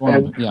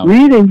 and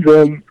reading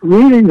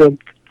them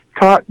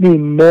taught me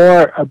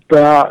more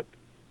about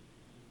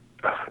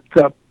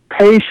the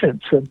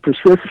patience and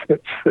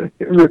persistence that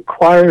it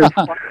requires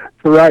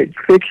to write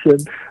fiction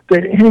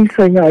than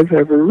anything I've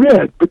ever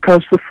read,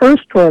 because the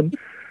first one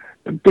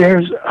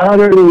bears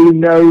utterly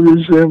no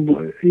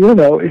resemblance.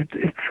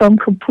 It's some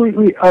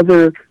completely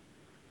other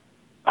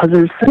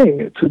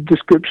thing. It's a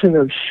description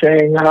of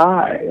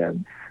Shanghai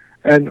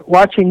and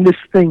watching this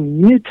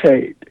thing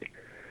mutate,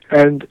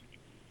 and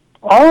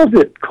all of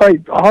it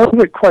quite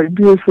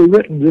beautifully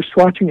written. Just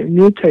watching it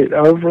mutate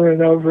over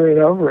and over and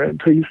over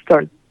until you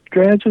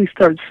gradually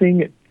start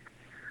seeing it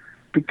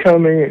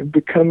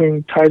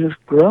becoming Titus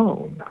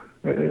Groan.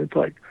 It's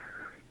like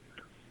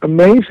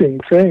amazing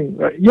thing.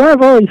 Yeah,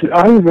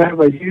 I have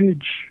a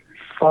huge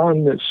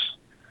fondness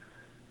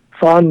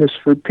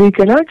for Peake,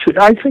 and actually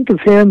I think of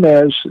him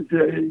as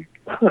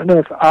I don't know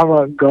if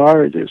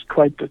avant-garde is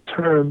quite the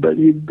term, but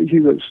he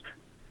was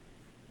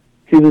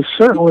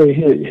certainly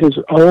his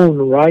own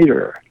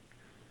writer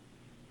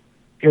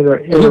in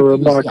a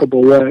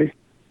remarkable way,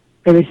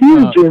 and a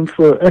huge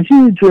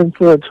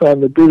influence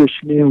on the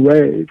British New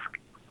Wave.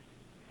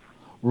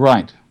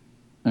 Right,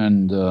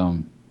 and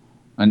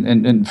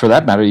and for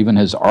that matter, even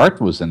his art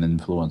was an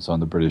influence on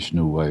the British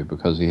New Wave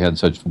because he had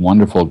such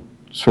wonderful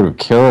sort of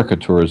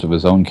caricatures of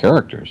his own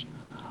characters.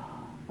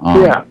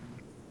 Yeah.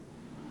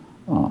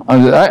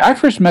 I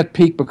first met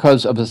Peake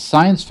because of a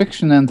science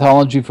fiction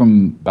anthology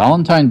from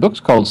Ballantine Books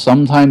called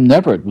Sometime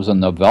Never. It was a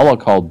novella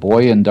called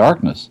Boy in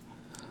Darkness.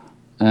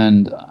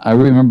 And I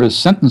remember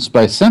sentence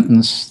by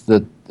sentence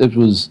that it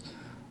was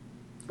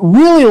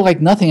really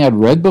like nothing I'd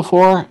read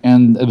before.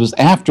 And it was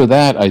after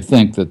that, I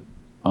think, that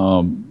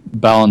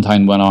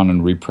Ballantine went on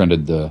and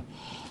reprinted the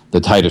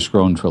Titus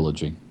Groan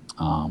trilogy.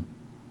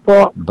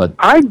 But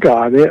I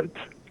got it.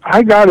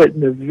 I got it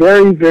in a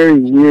very, very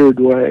weird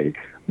way.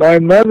 My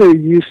mother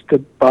used to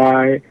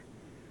buy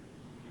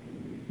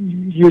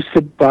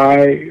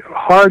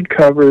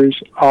hardcovers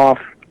off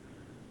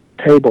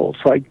tables,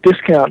 like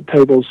discount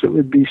tables that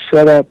would be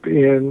set up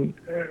in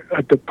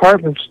a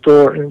department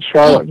store in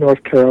Charlotte,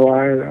 North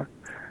Carolina.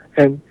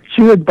 And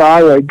she would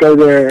go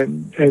there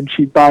and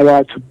she'd buy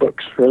lots of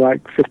books for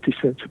like 50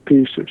 cents a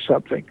piece or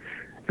something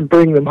and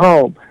bring them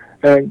home.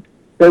 And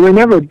they were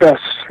never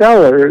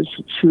bestsellers.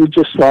 She would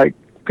just like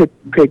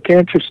pick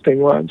interesting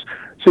ones.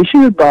 So she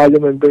would buy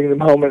them and bring them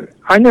home, and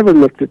I never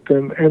looked at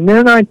them. And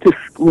then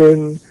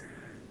when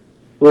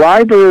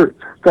Leiber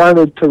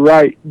started to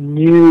write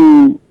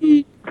new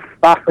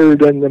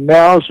Stockard and the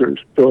Mauser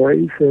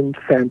stories in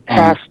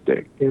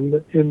Fantastic in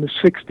the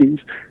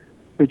 60s,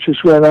 which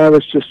is when I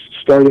was just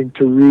starting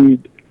to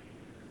read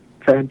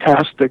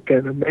Fantastic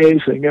and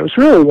Amazing. It was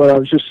really when I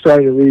was just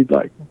starting to read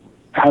like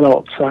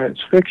adult science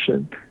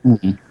fiction.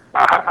 Mm-hmm.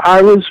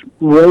 I was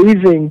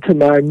raving to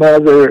my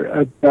mother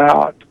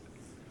about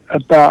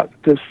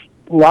this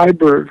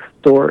Leiber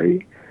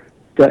story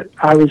that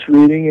I was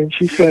reading, and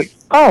she said,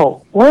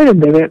 "Oh, wait a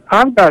minute,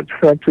 I've got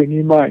something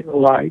you might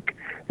like."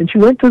 And she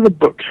went to the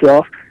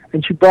bookshelf,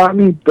 and she brought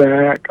me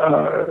back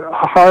a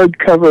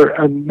hardcover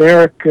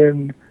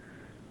American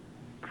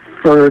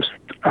first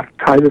of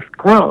Titus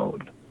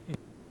Groan.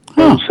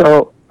 And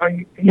so,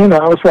 I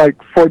was like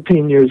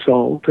 14 years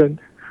old, and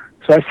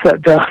so I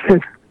sat down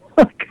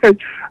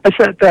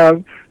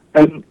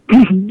and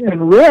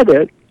read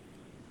it.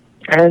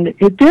 And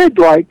it did,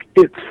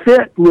 it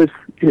fit with,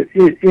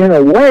 in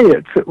a way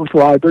it fit with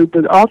Leiber,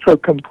 but also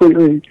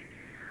completely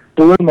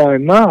blew my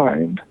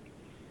mind.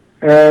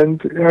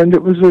 And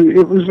it was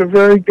a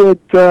very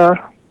good, it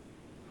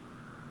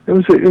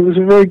was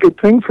a very good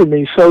thing for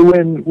me. So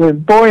when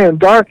Boy in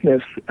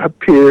Darkness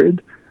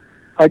appeared,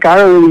 I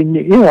already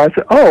knew, I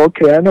said, oh,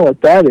 okay, I know what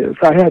that is.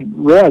 I hadn't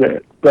read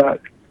it,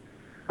 but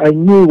I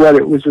knew what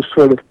it was a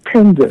sort of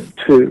pendant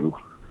to.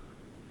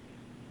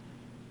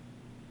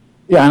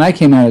 Yeah, and I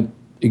came at it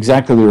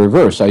exactly the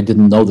reverse. I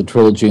didn't know the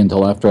trilogy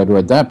until after I'd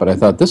read that, but I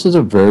thought this is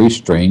a very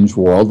strange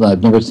world, and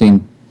I've never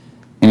seen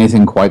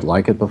anything quite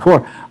like it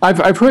before.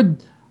 I've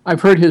heard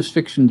his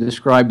fiction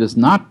described as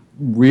not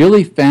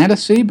really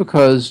fantasy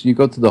because you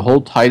go through the whole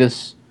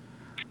Titus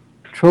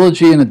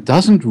trilogy, and it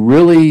doesn't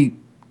really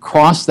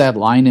cross that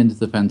line into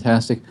the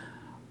fantastic,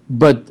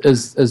 but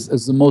as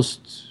the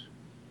most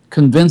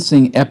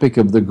convincing epic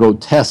of the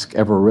grotesque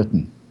ever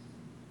written.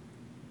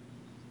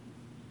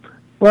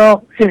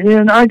 Well,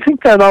 and I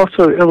think that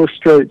also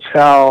illustrates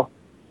how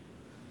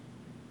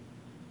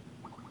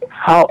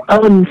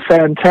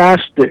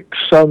unfantastic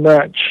so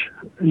much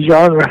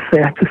genre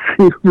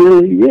fantasy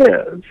really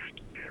is.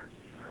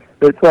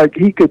 It's like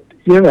he could,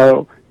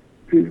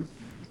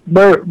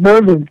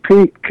 Mervyn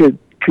Peake could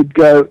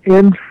go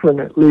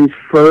infinitely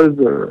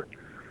further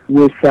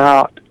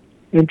without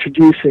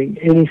introducing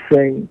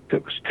anything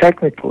that was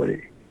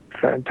technically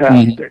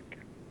fantastic.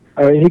 Mm-hmm.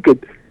 I mean, he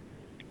could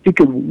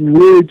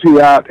weird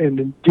you out and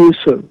induce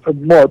a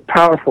more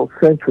powerful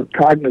sense of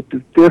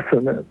cognitive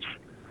dissonance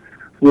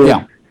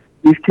with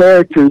these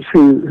characters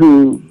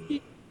who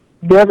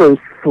never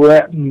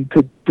threaten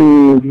to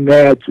do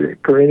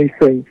magic or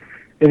anything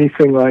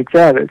like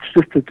that. It's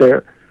just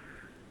that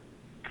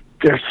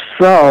they're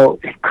so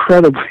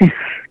incredibly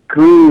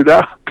screwed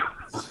up.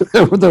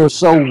 They're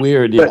so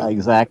weird, yeah,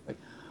 exactly.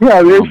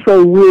 Yeah, they're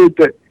so weird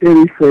that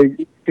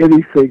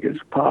anything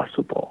is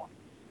possible.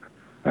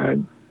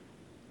 And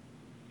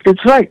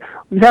it's like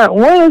that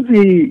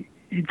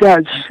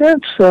that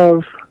sense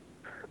of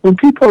when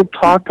people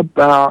talk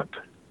about,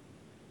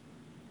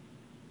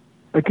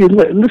 like you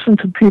listen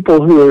to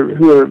people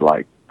who are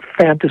like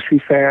fantasy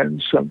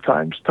fans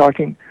sometimes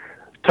talking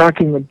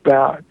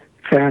about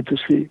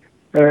fantasy,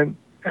 and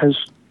as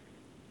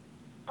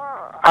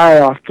I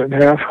often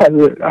have,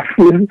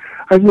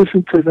 I've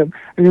listened to them,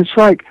 and it's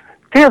like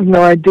they have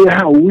no idea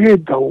how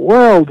weird the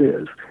world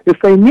is. If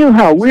they knew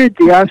how weird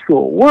the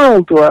actual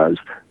world was,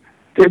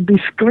 they'd be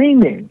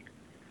screaming.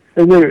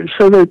 And they're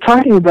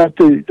talking about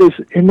this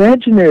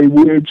imaginary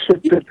weird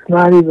shit that's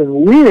not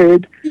even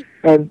weird.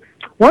 And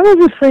one of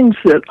the things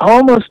that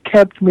almost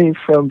kept me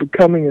from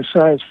becoming a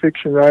science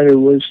fiction writer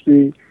was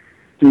the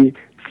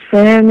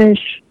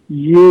fanish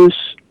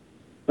use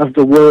of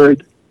the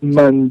word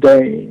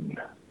mundane.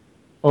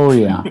 Oh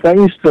yeah. That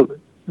used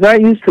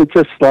to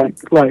just like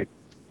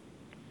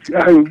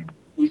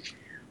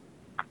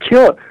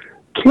kill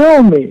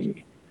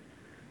me.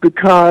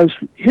 because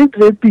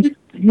they'd be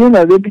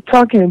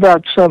talking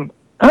about some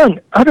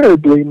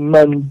unutterably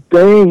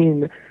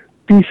mundane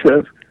piece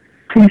of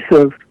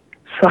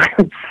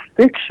science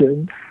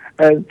fiction,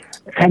 and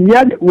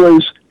yet it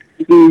was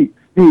the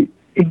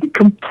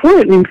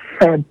completely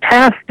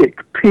fantastic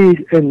piece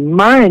and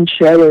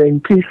mind-shattering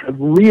piece of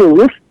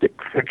realistic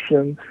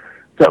fiction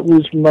that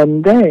was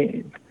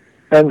mundane.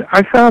 And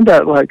I found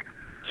that like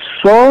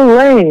so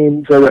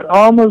lame that it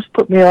almost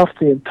put me off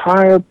the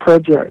entire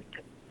project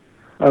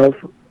of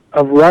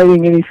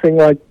writing anything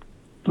that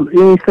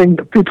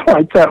people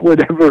like that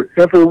would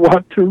ever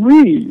want to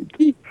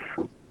read.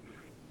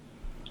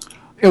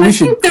 Yeah, we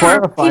should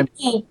clarify.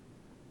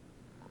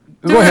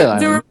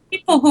 There are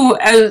people who,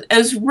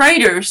 as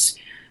writers,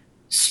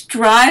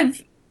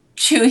 strive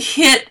to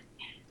hit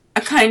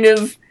a kind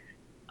of,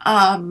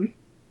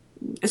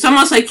 it's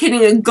almost like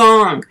hitting a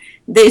gong.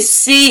 They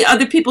see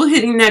other people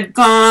hitting that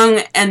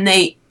gong, and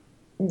they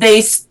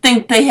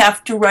think they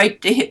have to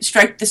write to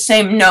strike the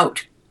same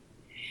note.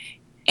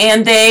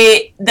 And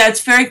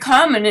that's very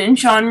common in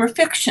genre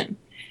fiction.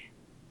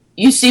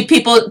 You see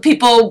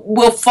people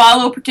will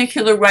follow a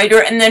particular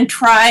writer and then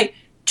try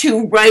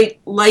to write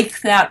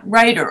like that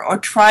writer,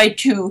 or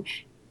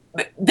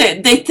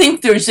they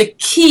think there's a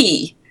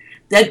key,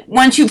 that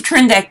once you've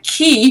turned that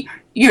key,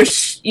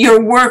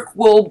 your work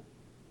will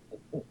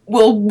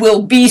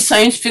be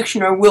science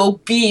fiction, or will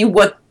be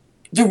what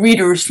the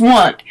readers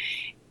want.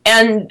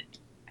 And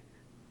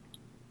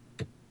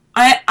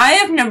I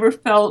have never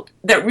felt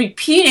that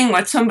repeating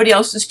what somebody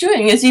else is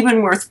doing is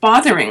even worth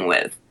bothering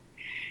with.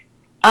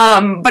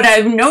 But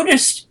I've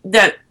noticed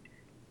that,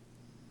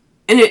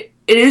 and it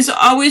has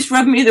always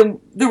rubbed me the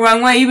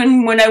wrong way,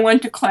 even when I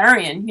went to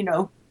Clarion,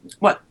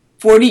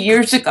 40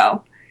 years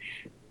ago.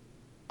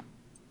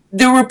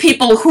 There were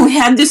people who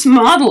had this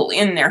model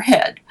in their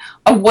head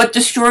of what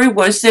the story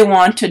was they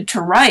wanted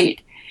to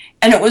write,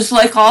 and it was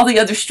like all the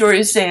other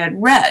stories they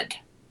had read.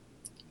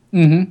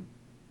 Mm-hmm.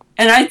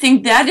 And I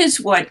think that is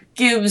what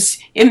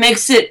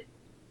makes it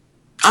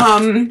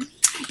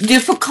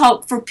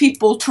difficult for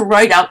people to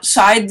write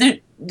outside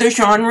the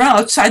genre,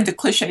 outside the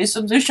cliches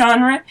of the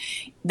genre.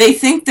 They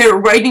think they're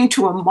writing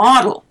to a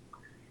model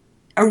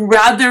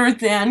rather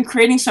than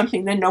creating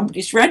something that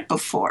nobody's read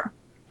before,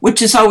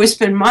 which has always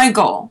been my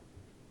goal.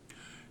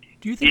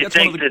 Do you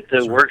think that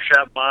the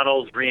workshop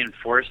models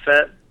reinforce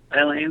that,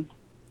 Eileen?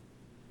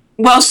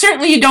 Well,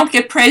 certainly you don't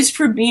get praise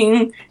for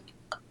being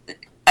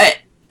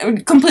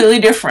completely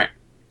different.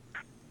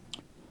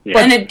 Yeah.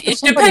 And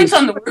it depends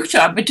on the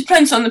workshop. It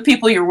depends on the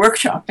people you're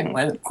workshopping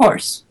with, of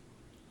course.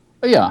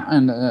 Yeah,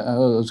 and I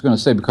was going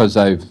to say, because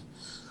I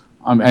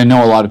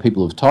know a lot of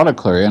people who've taught at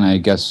Clarion. I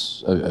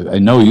guess I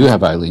know you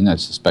have, Eileen. I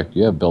suspect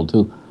you have, Bill,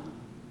 too.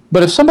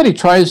 But if somebody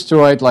tries to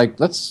write, like,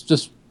 let's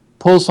just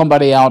pull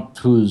somebody out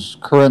who's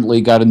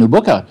currently got a new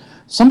book out.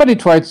 Somebody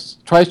tries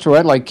to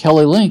write like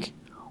Kelly Link.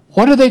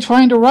 What are they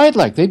trying to write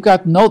like? They've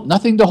got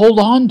nothing to hold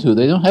on to.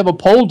 They don't have a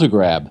pole to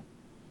grab.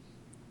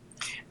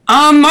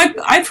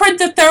 I've heard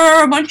that there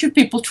are a bunch of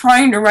people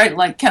trying to write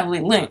like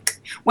Kelly Link.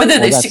 Whether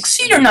they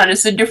succeed or not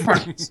is a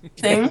different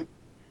thing.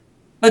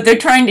 But they're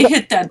trying to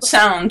hit that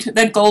sound,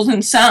 that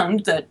golden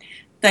sound that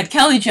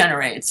Kelly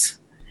generates.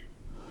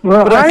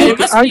 Well, but it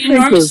must be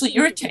enormously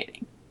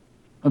irritating.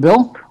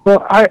 Bill?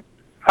 Well,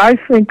 I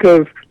think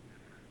of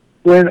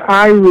when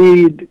I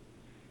read,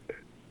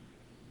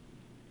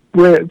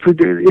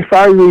 if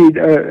I read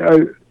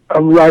a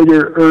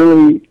writer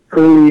early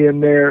in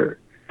their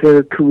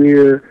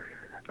career,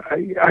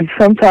 I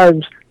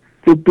sometimes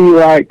would be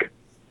like,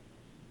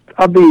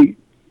 I'll be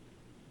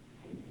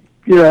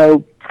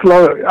going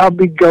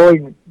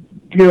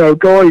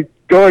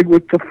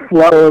with the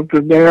flow of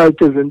the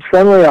narrative, and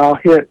suddenly I'll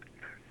hit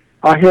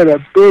a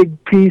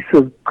big piece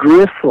of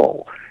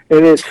gristle,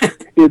 and it's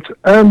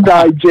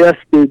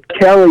undigested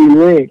Kelly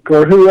Link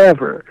or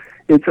whoever.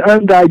 It's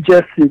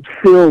undigested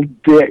Phil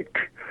Dick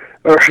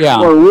or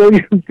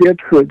William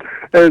Gibson,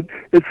 and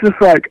it's just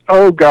like,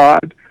 oh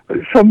God,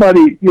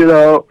 somebody,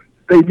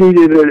 they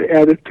needed an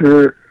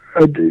editor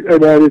on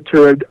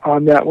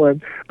that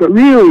one, but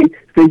really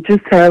they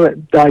just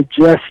haven't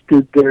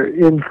digested their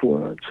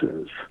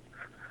influences.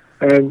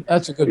 And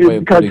that's a good way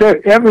of putting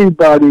it.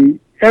 Everybody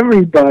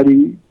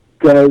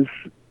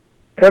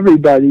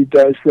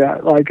does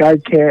that. Like, I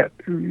can't.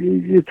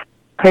 It's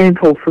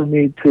painful for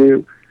me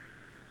to,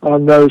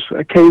 on those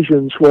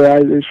occasions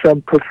where there's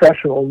some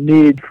professional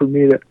need for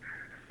me to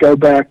go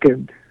back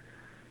and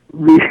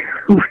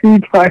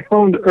read my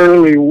own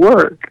early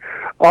work.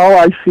 All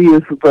I see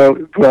is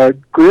the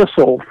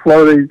gristle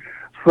floating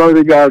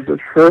on the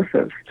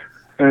surface,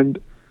 and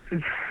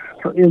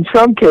in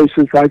some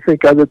cases, I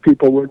think other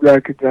people would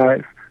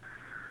recognize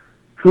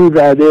who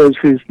that is,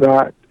 who's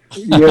not.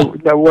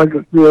 That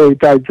wasn't really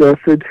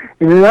digested.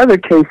 And in other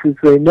cases,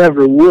 they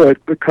never would,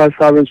 because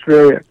I was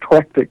very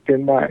eclectic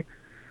in my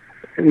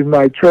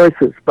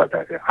choices. But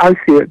I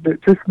see it.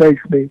 It just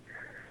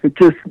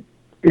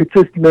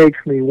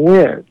makes me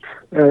wince.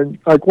 And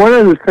like, one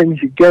of the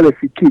things you get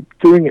if you keep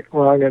doing it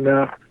long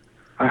enough,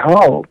 I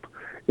hope,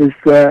 is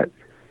that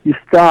you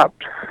stop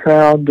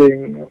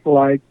sounding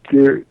like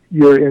your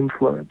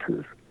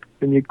influences,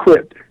 and you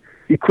quit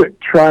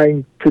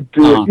trying to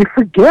do it. You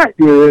forget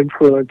your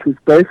influences,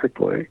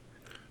 basically.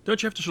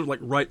 Don't you have to sort of like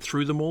write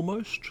through them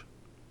almost?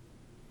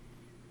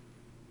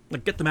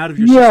 Like get them out of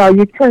your system? Yeah,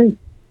 you can.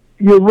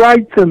 You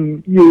write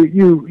them.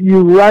 You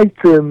write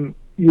them.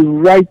 You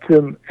write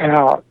them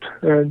out.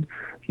 And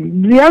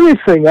the other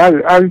thing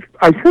I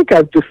think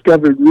I've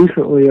discovered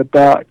recently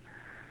about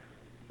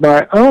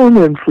my own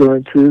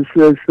influences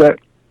is that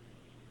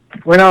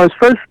when I was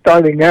first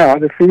starting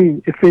out, if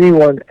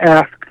anyone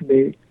asked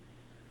me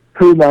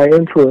who my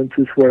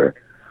influences were,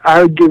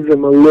 I would give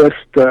them a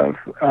list of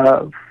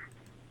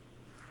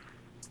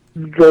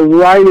the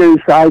writers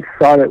I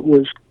thought it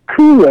was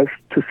coolest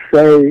to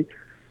say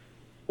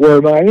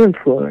were my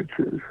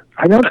influences.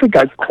 I don't think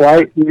I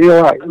quite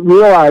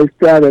realized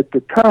that at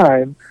the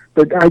time,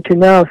 but I can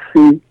now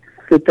see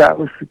that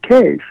was the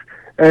case.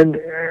 And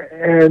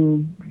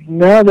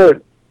now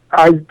that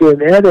I've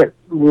been at it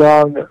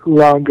long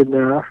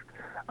enough,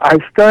 I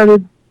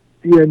started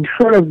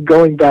sort of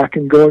going back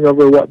and going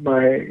over what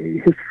my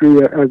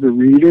history as a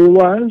reader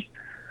was.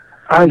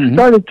 I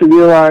started to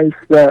realize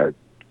that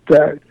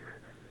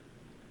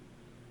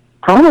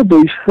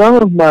probably some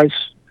of my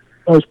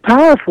most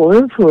powerful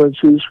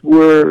influences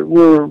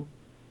were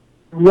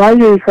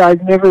writers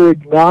I've never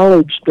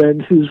acknowledged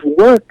and whose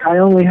work I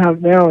only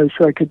have now as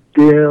like a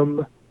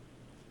dim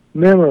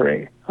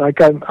memory. Like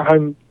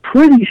I'm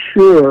pretty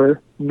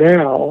sure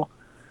now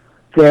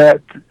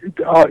that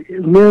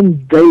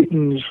Lynn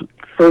Dayton's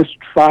first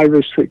 5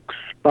 or 6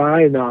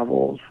 spy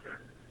novels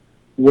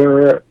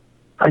were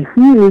a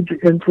huge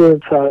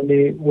influence on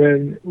me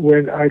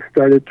when I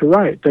started to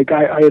write. Like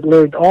I had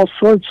learned all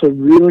sorts of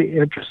really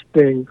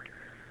interesting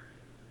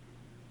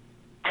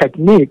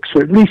techniques,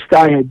 or at least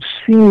I had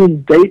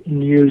seen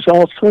Dayton use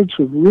all sorts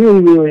of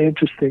really, really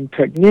interesting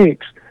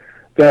techniques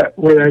that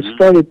when I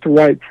started to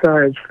write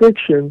science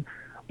fiction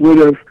would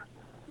have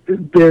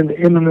been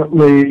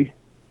eminently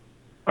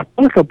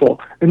applicable.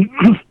 And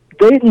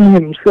Dayton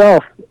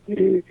himself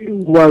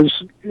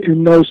was,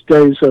 in those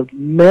days, a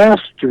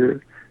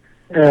master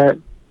at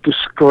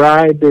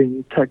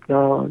describing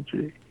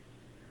technology.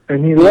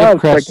 And he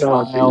loved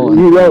technology.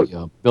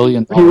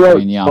 He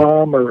wrote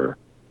Bomber.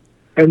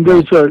 And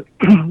there's a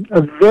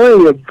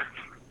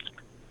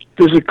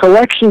there's a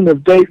collection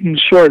of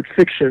Dayton's short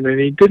fiction, and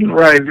he didn't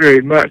write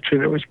very much,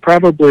 and it was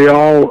probably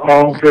all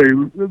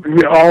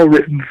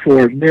written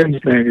for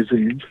men's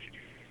magazines.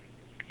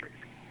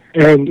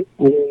 And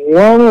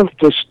one of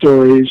the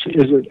stories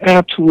is an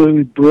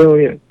absolutely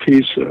brilliant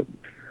piece of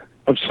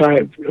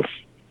science, of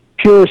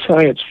pure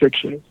science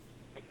fiction,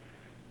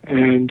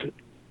 and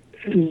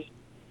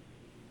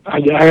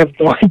I have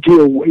no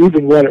idea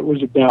even what it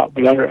was about,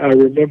 but I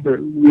remember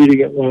reading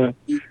it when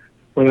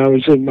I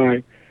was in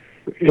my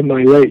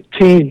late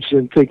teens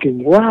and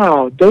thinking,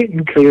 wow,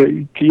 Dayton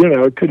could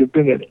have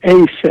been an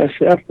ace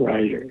SF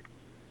writer.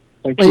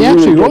 Like, well, he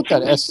actually wrote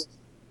that.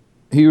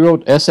 He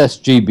wrote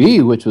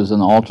SSGB, which was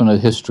an alternate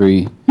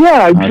history.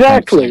 Yeah,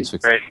 exactly.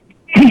 Right.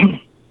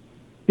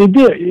 He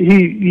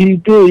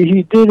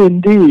did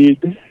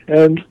indeed,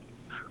 and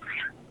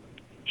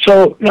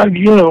so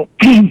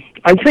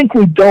I think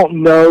we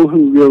don't know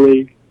who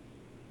really.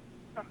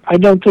 I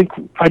don't think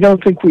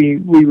we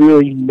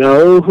really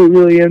know who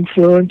really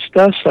influenced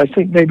us. I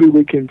think maybe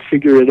we can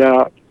figure it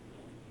out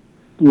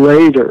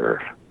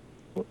later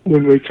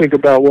when we think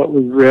about what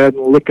we've read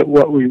and look at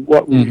what we've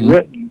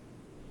written.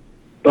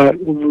 But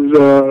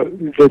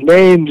the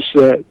names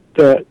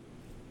that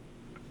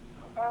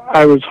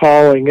I was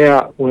hauling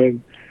out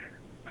when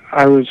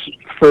I was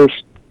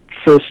first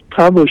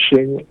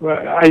publishing,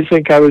 I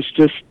think I was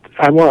just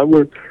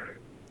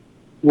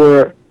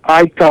were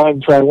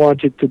icons I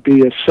wanted to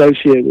be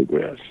associated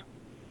with,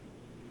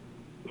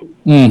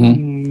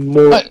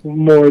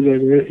 more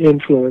than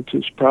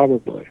influences,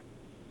 probably.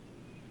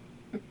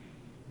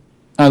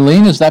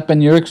 Eileen, has that been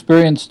your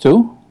experience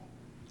too?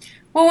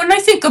 Well, when I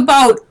think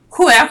about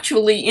who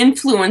actually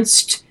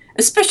influenced,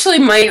 especially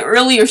my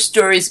earlier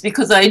stories,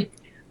 because I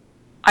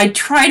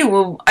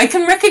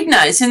can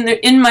recognize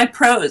in my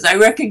prose, I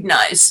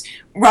recognize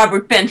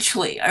Robert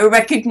Benchley, I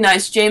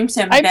recognize James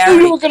M. Barrie. I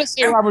knew you were going to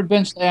say Robert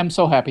Benchley. I'm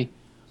so happy.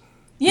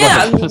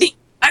 Yeah,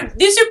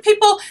 these are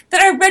people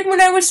that I read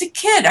when I was a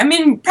kid. I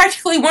mean,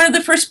 practically one of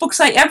the first books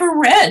I ever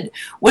read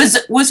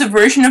was a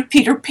version of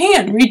Peter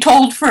Pan,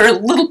 retold for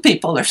little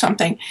people or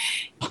something.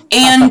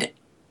 And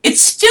it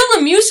still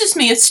amuses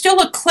me. It's still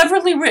a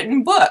cleverly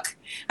written book.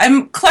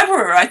 I'm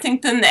cleverer, I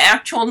think, than the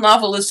actual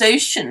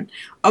novelization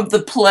of the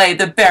play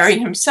that Barrie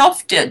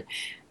himself did.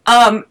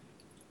 And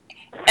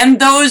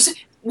those...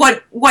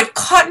 What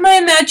caught my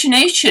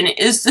imagination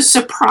is the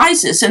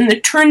surprises and the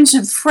turns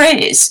of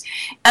phrase,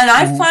 and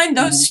I find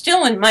those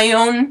still in my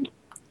own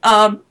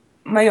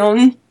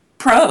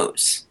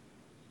prose.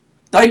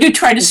 Though I do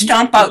try to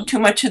stomp out too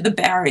much of the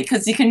Barrie,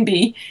 because he can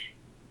be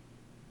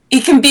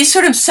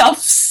sort of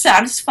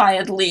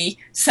self-satisfiedly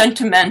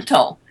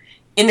sentimental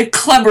in a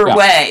clever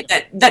way.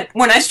 That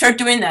when I start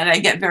doing that, I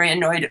get very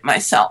annoyed at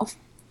myself.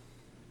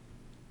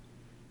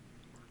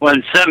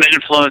 When some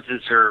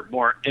influences are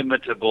more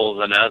imitable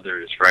than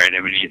others, right? I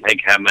mean, you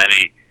think how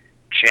many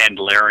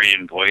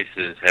Chandlerian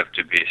voices have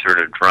to be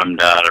sort of drummed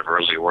out of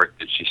early work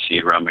that you see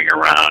roaming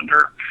around,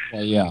 or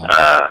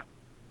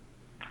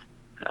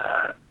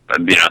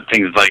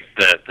things like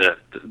the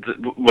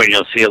when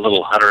you'll see a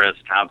little Hunter S.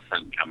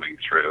 Thompson coming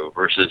through,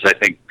 versus I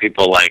think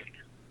people like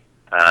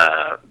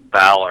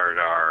Ballard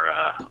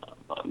are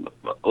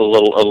a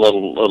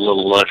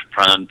little less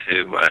prone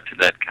to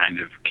that kind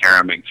of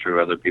caroming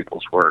through other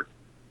people's work.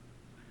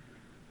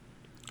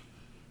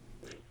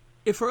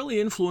 If early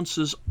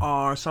influences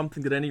are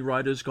something that any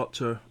writer's got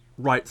to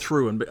write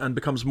through and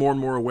becomes more and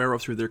more aware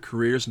of through their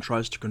careers and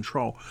tries to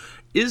control,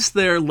 is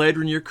there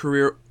later in your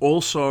career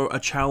also a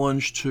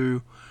challenge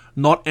to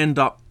not end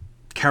up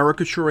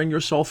caricaturing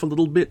yourself a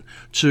little bit,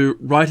 to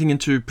writing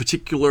into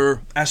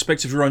particular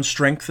aspects of your own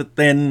strength that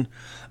then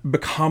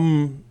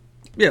become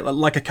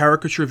like a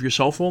caricature of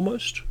yourself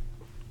almost?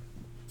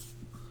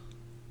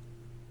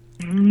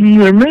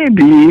 There may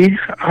be.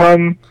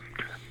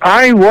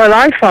 What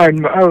I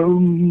find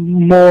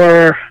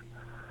more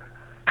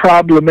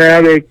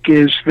problematic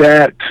is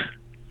that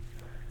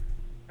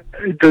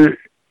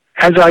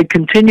as I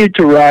continue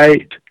to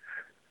write,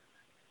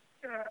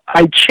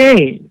 I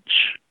change.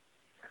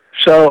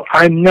 So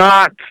I'm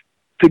not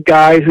the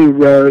guy who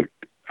wrote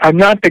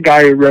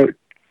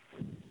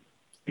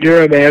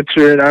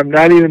Neuromancer, and I'm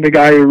not even the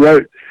guy who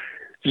wrote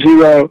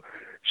Zero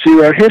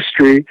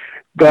History.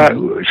 But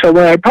so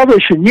when I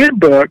publish a new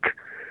book,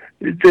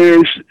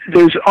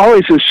 there's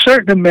always a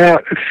certain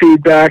amount of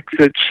feedback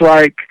that's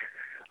like,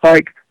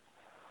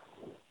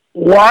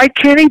 why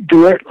can't he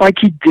do it like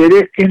he did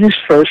it in his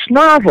first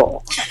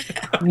novel?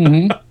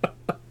 Why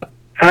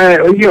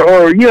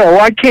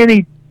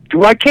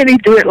can't he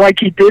do it like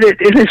he did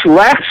it in his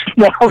last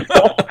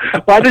novel?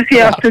 Why does he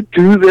have to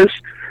do this?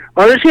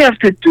 Why does he have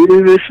to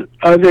do this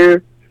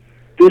other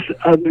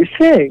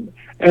thing?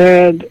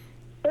 And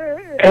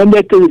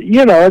that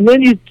and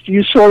then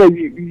you sort of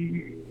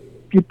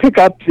you pick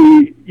up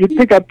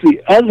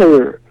the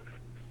other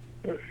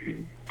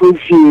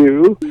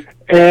review,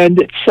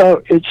 and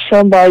it's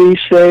somebody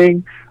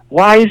saying,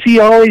 why is he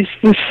always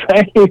the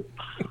same?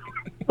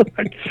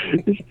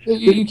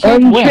 It's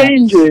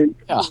unchanging.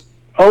 Yeah.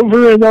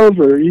 Over and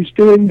over, he's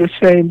doing the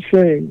same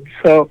thing.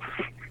 So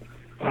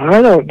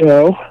I don't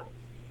know.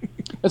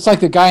 It's like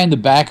the guy in the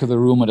back of the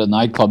room at a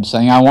nightclub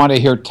saying, I want to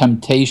hear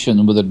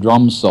Temptation with a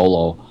drum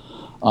solo,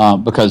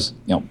 because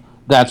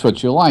that's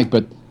what you like.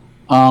 But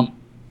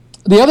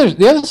the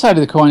other side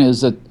of the coin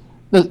is that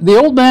the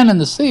Old Man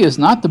and the Sea is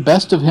not the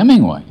best of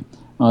Hemingway.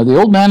 The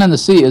Old Man and the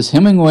Sea is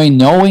Hemingway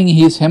knowing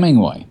he's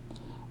Hemingway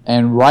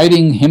and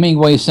writing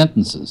Hemingway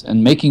sentences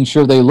and making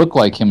sure they look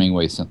like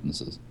Hemingway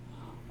sentences.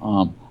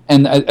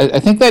 And I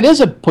think that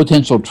is a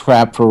potential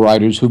trap for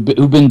writers who've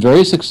been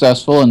very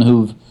successful and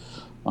who've,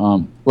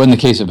 well, in the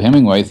case of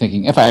Hemingway,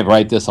 thinking, if I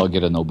write this, I'll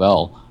get a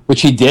Nobel,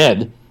 which he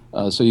did,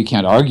 so you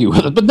can't argue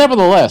with it. But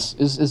nevertheless,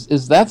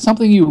 is that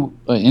something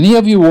any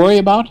of you worry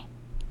about?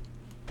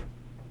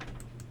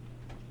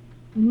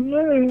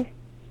 No.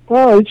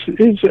 Well, I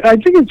think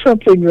it's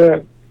something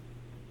that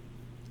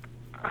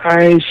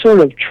I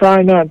sort of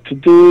try not to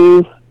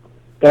do,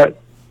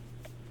 but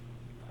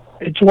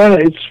it's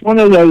one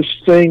of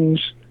those things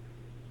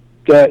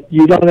that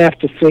you don't have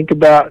to think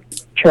about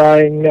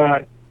trying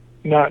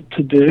not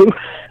to do.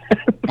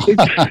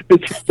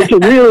 it's a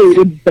really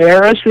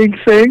embarrassing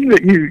thing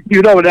that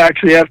you don't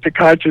actually have to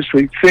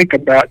consciously think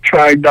about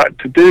trying not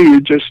to do. You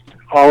just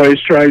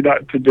always try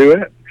not to do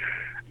it.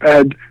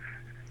 And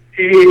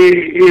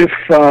if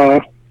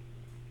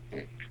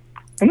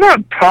I'm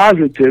not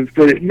positive,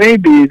 but it may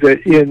be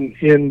that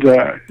in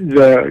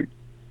the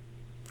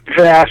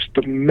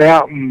vast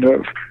mountain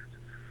of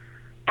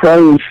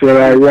prose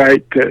that I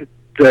write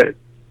that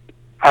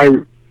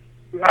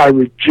I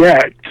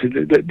reject,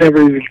 that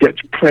never even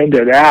gets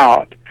printed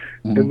out,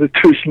 and that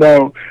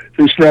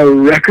there's no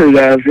record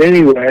of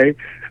anyway.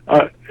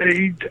 A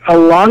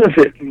lot of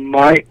it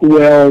might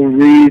well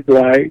read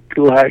like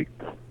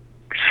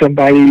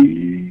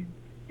somebody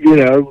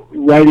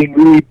writing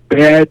really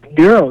bad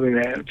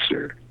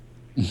Neuromancer.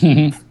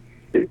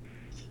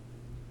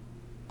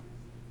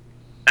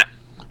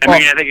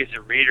 I think as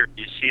a reader,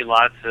 you see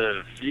lots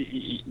of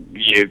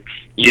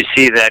you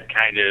see that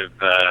kind of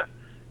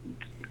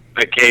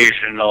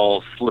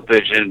occasional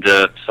slippage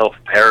into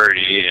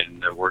self-parody in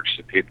the works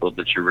of people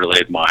that you really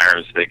admire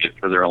as they get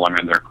further along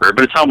in their career.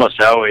 But it's almost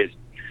always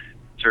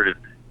sort of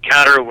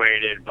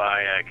counterweighted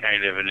by a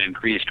kind of an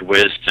increased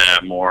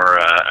wisdom or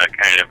a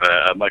kind of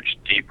a much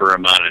deeper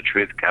amount of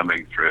truth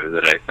coming through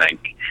that I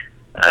think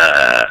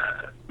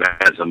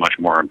has a much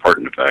more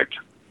important effect.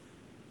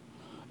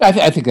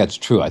 I think that's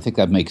true. I think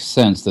that makes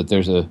sense, that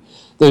there's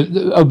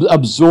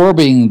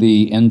absorbing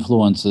the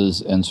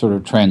influences and sort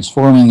of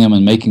transforming them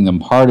and making them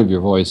part of your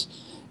voice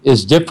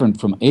is different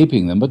from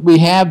aping them. But we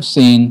have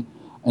seen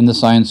in the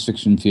science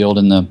fiction field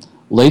in the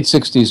late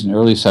 60s and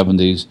early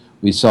 70s,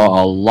 we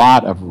saw a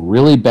lot of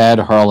really bad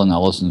Harlan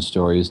Ellison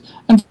stories.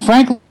 And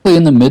frankly,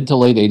 in the mid to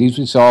late 80s,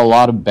 we saw a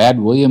lot of bad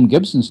William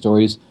Gibson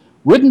stories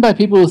written by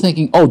people who are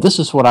thinking, oh, this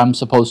is what I'm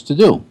supposed to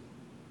do.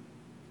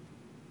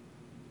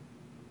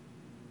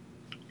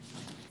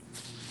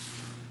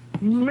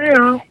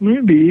 Yeah,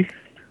 maybe.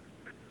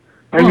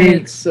 I Well, mean,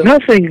 it's,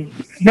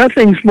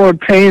 nothing's more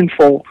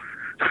painful.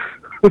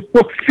 I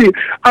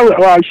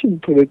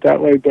shouldn't put it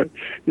that way, but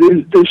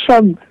there's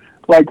some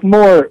like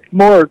more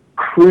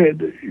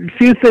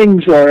few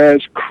things are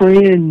as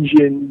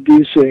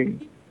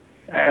cringe-inducing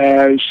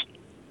as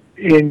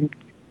in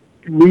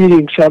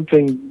reading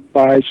something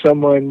by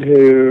someone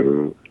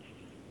who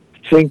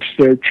thinks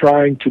they're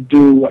trying to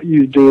do what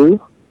you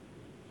do.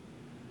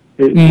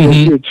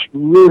 It's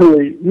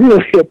really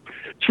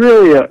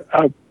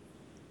a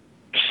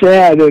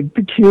sad and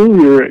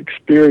peculiar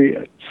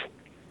experience.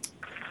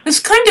 It's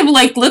kind of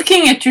like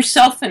looking at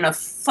yourself in a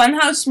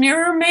funhouse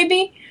mirror,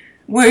 maybe,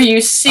 where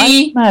you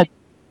see.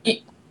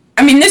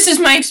 I mean, this is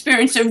my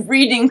experience of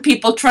reading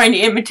people trying to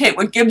imitate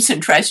what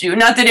Gibson tries to do.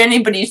 Not that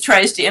anybody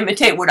tries to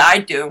imitate what I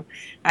do.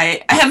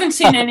 I haven't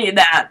seen any of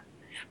that.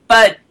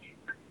 But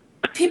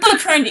people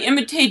trying to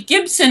imitate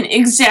Gibson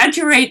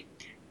exaggerate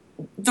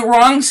the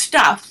wrong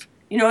stuff.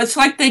 You know, it's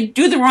like they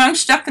do the wrong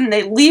stuff and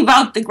they leave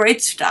out the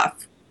great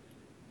stuff.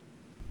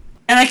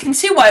 And I can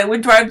see why it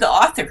would drive the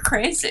author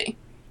crazy.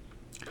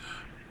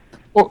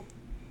 Well,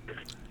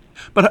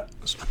 but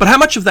how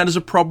much of that is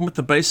a problem with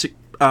the basic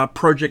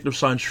project of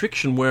science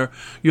fiction, where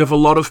you have a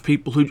lot of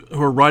people who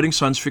are writing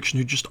science fiction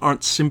who just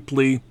aren't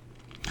simply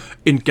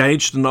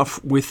engaged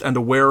enough with and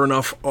aware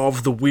enough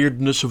of the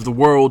weirdness of the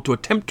world to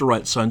attempt to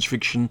write science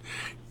fiction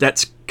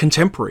that's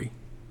contemporary?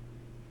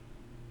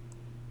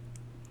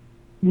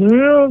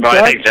 Well,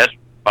 I think that's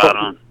spot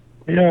on.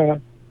 Yeah.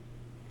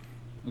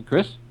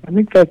 Chris? I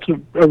think that's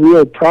a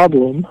real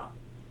problem.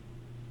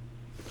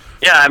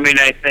 Yeah, I mean,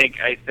 I think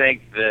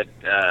that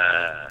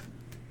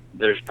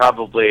there's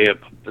probably an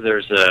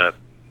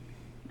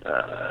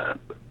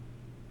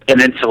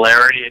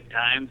insularity at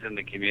times in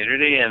the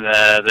community, and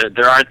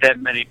there aren't that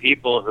many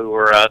people who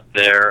are out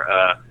there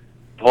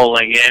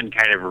pulling in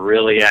kind of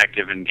really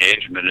active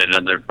engagement in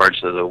other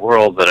parts of the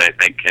world that I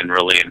think can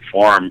really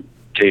inform,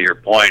 to your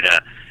point,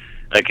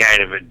 a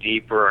kind of a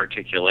deeper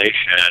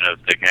articulation of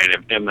the kind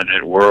of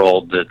imminent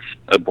world that's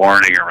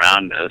adorning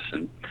around us.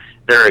 And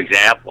there are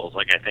examples,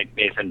 like I think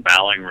Nathan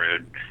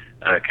Ballingrud,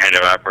 kind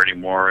of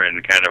operating more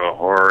in kind of a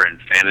horror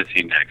and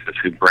fantasy nexus,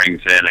 who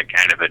brings in a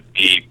kind of a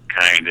deep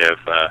kind of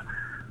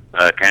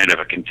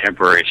a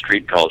contemporary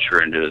street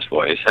culture into his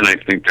voice. And I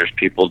think there's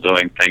people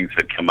doing things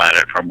that come at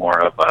it from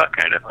more of a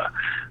kind of a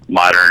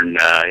modern,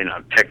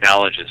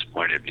 technologist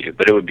point of view.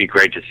 But it would be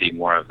great to see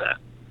more of that.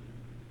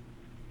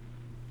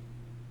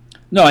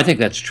 No, I think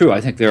that's true. I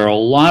think there are a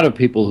lot of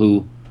people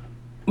who,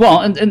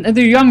 well, and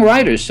they're young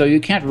writers, so you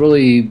can't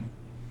really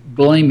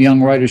blame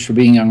young writers for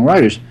being young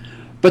writers.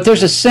 But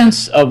there's a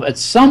sense of, at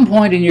some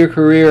point in your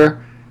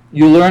career,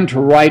 you learn to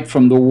write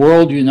from the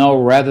world you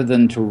know rather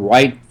than to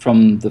write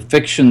from the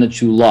fiction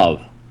that you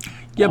love.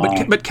 Yeah,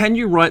 but can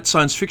you write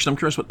science fiction? I'm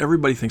curious what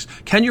everybody thinks.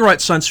 Can you write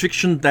science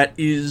fiction that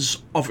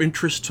is of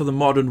interest to the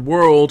modern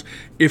world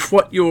if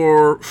what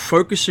you're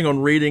focusing on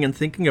reading and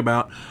thinking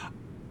about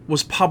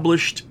was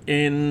published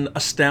in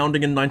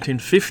Astounding in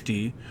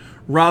 1950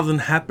 rather than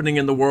happening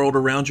in the world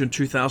around you in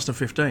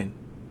 2015?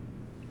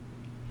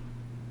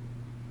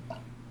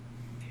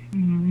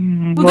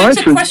 Well,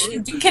 that's a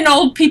question. Can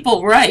old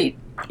people write?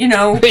 You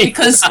know,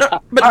 because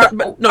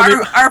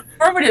our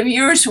formative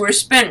years were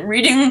spent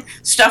reading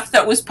stuff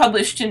that was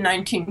published in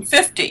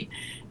 1950.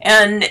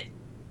 And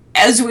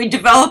as we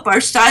develop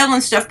our style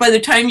and stuff, by the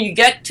time you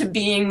get to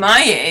being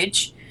my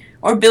age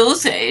or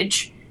Bill's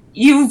age,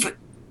 you've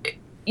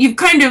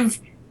kind of,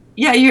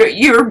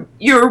 your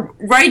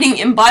writing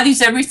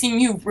embodies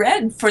everything you've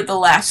read for the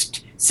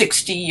last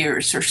 60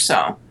 years or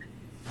so.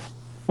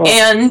 Well,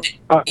 and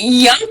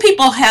young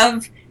people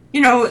have,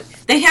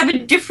 they have a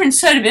different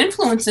set of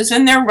influences,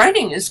 and their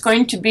writing is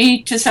going to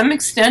be, to some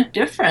extent,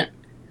 different.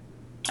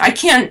 I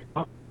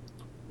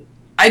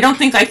don't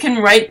think I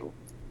can write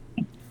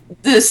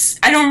this.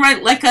 I don't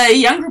write like a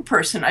younger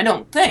person, I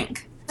don't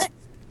think.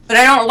 But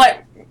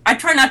I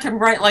try not to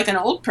write like an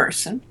old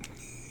person.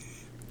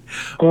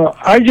 Well,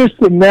 I just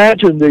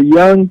imagined a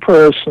young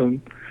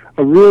person,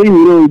 a really,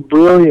 really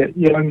brilliant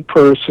young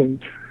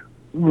person,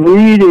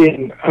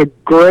 reading a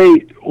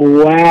great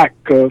whack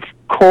of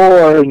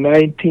core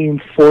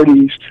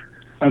 1940s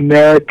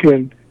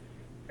American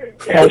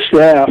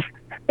SF,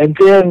 and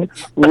then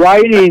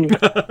writing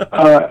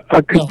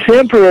a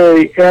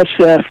contemporary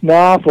SF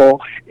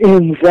novel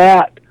in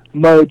that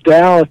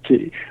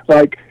modality,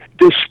 like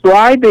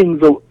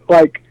describing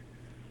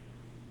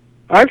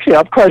Actually,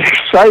 I'm quite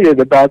excited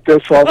about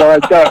this, although I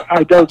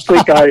don't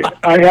think I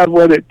have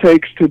what it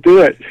takes to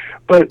do it.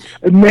 But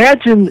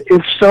imagine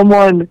if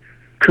someone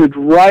could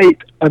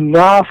write a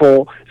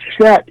novel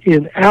set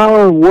in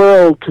our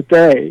world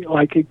today,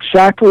 like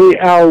exactly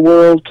our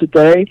world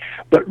today,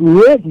 but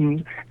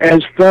written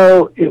as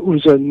though it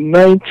was a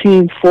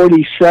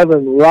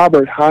 1947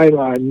 Robert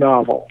Heinlein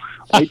novel,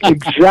 like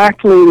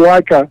exactly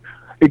like a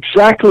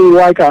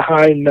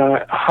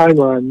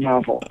Heinlein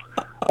novel.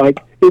 Like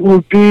it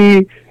would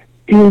be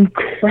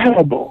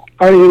incredible.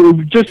 I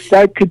mean,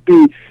 that could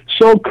be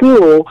so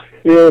cool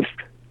if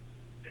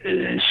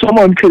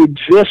someone could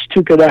exist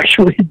who could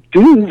actually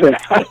do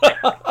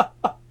that.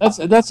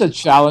 That's a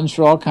challenge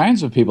for all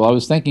kinds of people. I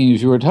was thinking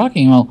as you were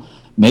talking, well,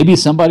 maybe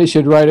somebody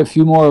should write a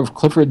few more of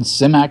Clifford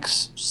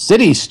Simak's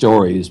city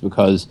stories,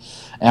 because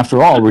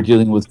after all, we're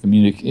dealing with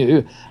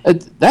community.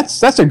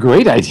 That's a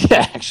great idea,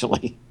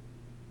 actually.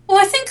 Well,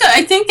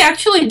 I think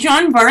actually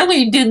John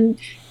Varley did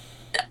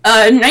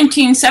a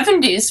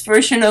 1970s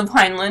version of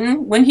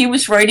Heinlein when he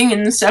was writing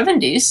in the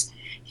 70s.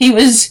 He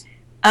was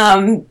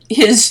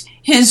his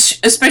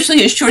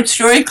especially his short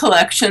story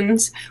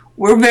collections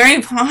were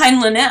very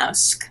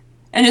Heinlein-esque,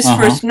 and his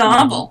first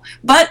novel,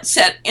 but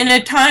set in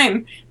a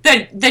time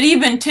that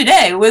even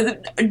today, with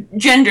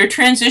gender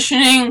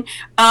transitioning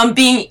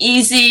being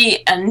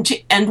easy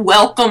and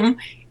welcome,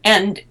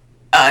 and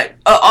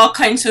all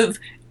kinds of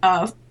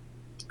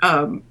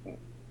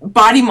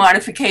body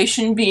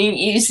modification being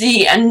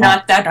easy and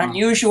not that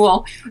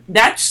unusual.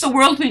 That's the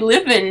world we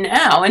live in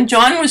now. And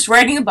John was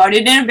writing about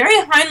it in a very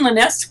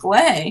Heinlein-esque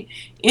way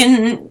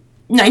in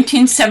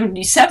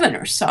 1977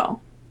 or so.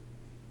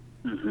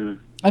 Mm-hmm.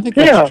 I think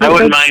that's true. I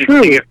wouldn't mind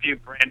seeing a few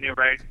brand new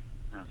writers.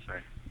 Oh,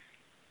 sorry.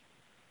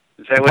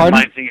 I wouldn't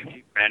mind seeing a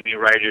few brand new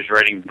writers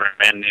writing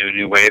brand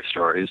new wave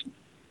stories.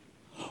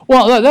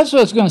 Well, that's what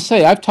I was going to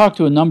say. I've talked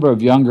to a number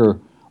of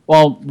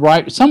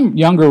some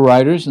younger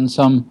writers and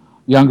some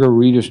younger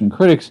readers and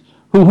critics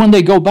who, when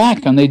they go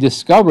back and they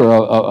discover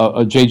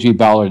a J.G.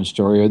 Ballard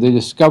story, or they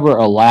discover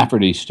a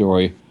Lafferty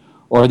story,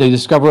 or they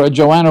discover a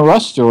Joanna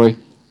Russ story,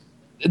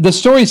 the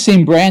stories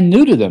seem brand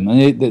new to them.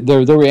 And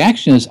their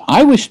reaction is,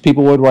 I wish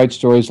people would write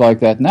stories like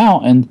that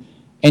now. And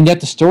yet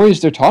the stories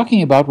they're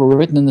talking about were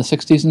written in the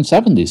 60s and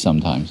 70s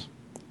sometimes.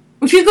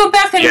 If you go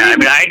back and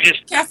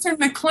read Catherine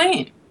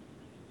MacLean.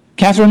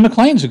 Catherine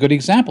MacLean's a good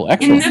example.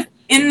 Excellent.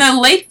 In the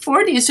late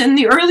 40s and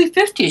the early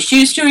 50s,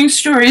 she's doing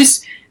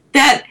stories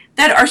that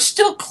are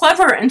still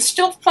clever and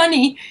still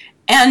funny,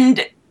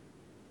 and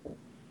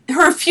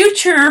her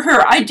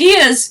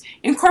ideas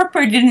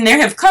incorporated in there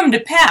have come to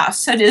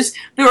pass. That is,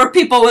 there were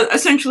people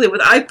essentially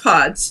with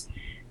iPods,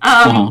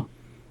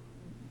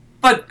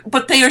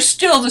 but they are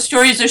still, the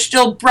stories are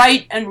still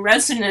bright and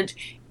resonant,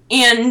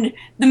 and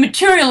the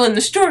material in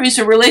the stories,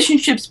 the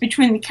relationships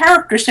between the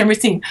characters and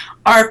everything,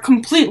 are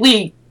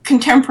completely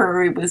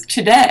contemporary with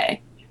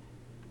today.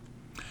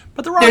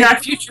 But they're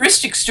not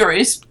futuristic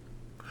stories.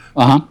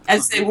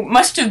 As they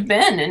must have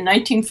been in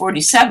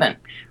 1947.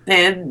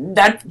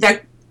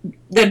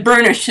 That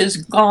burnish is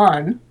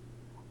gone.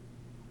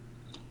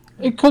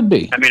 It could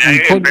be. I mean, I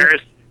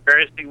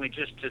embarrassingly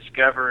just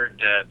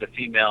discovered The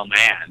Female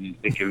Man,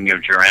 speaking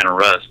of Joanna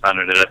Russ, found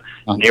it at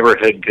a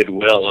neighborhood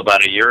Goodwill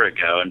about a year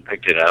ago and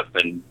picked it up,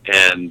 and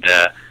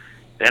it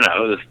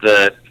was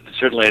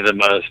certainly the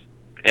most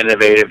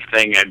innovative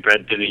thing I'd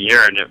read in a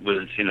year, and it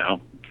was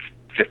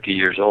 50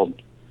 years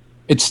old.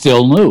 It's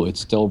still new. It's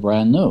still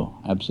brand new.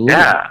 Absolutely.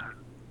 Yeah,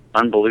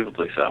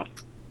 unbelievably so.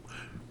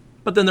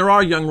 But then there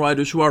are young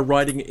writers who are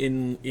writing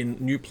in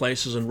new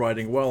places and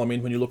writing well. I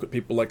mean, when you look at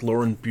people like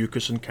Lauren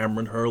Bucas and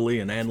Cameron Hurley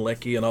and Anne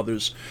Leckie and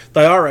others,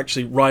 they are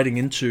actually writing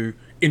into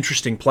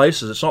interesting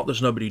places. It's not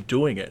there's nobody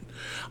doing it.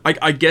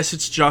 I guess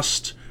it's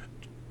just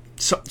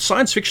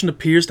science fiction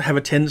appears to have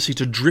a tendency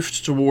to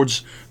drift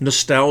towards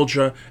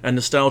nostalgia and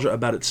nostalgia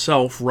about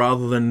itself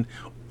rather than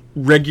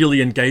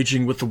regularly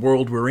engaging with the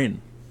world we're in.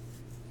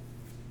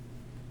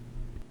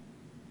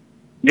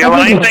 Yeah,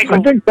 well, I think we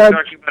were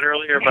talking about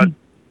earlier about...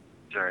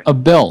 Sorry. A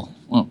bill.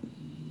 Oh,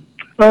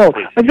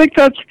 I think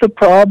that's the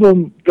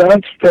problem.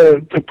 That's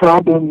the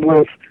problem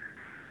with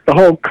the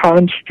whole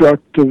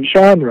construct of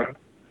genre,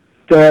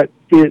 that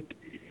it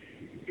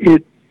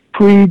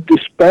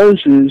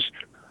predisposes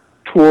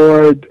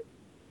toward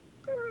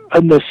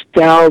a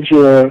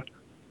nostalgia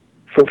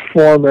for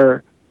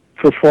former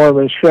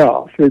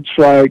self. It's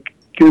like,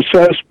 you're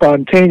so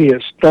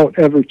spontaneous, don't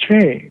ever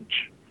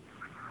change.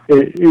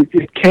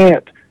 It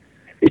can't.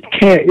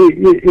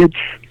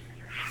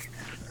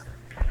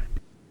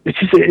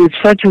 It's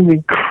such an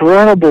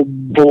incredible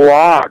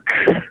block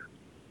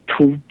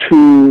to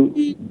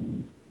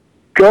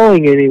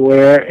going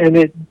anywhere, and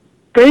it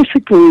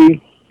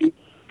basically,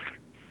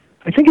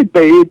 I think it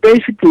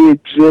basically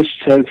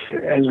exists as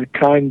a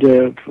kind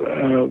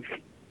of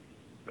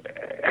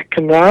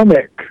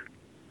economic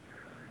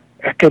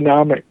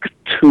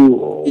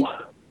tool.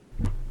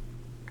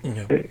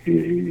 Yeah.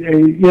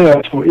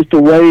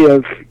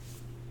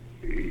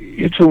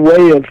 It's a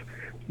way of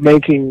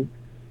making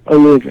a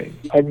living.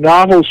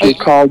 Novels were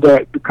called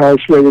that because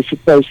they were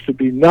supposed to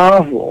be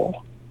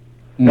novel,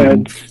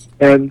 and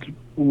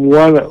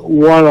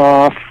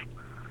one-off,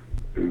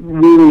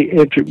 really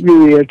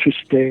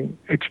interesting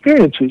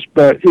experiences.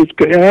 But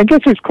I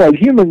guess it's quite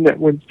human that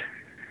when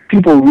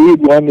people read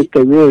one that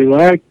they really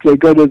like, they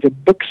go to the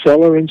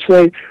bookseller and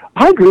say,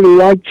 "I'd really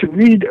like to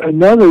read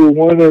another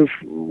one of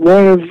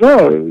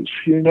those."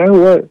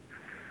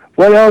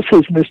 What else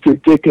has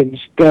Mr. Dickens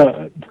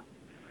done?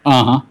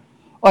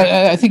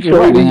 I think you're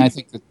right, and I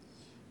think that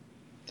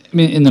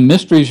mean, in the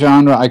mystery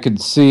genre, I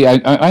could see.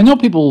 I know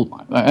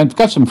people. I've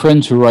got some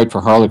friends who write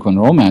for Harlequin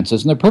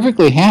romances, and they're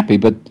perfectly happy,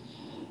 but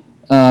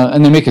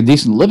and they make a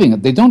decent living.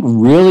 They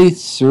don't really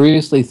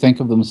seriously think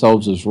of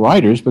themselves as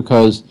writers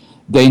because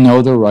they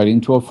know they're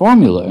writing to a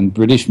formula. And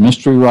British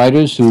mystery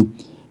writers who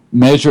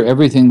measure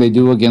everything they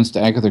do against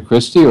Agatha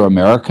Christie, or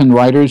American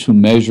writers who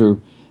measure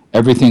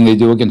everything they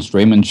do against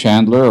Raymond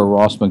Chandler or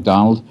Ross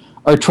MacDonald,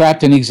 are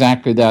trapped in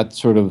exactly that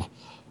sort of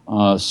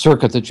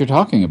circuit that you're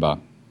talking about.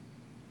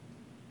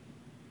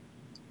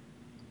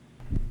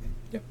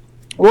 Yep.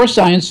 Or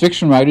science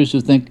fiction writers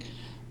who think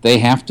they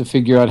have to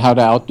figure out how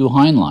to outdo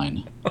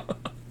Heinlein.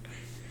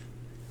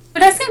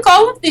 But I think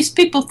all of these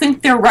people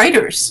think they're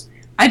writers.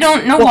 I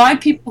don't know why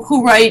people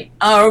who write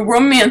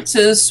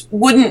romances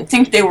wouldn't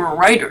think they were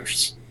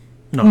writers.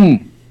 No,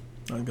 I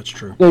think that's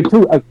true. There are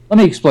two, let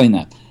me explain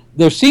that.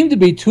 There seem to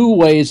be two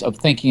ways of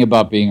thinking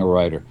about being a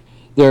writer.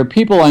 There are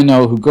people I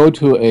know who go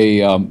to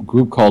a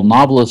group called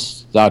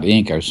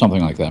Novelists.Inc. or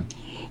something like that.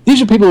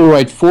 These are people who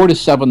write 4 to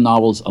 7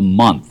 novels a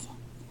month.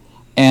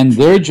 And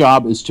their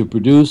job is to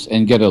produce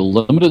and get a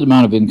limited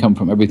amount of income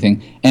from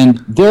everything.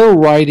 And they're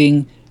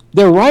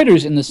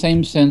writers in the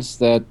same sense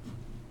that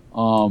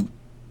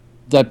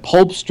that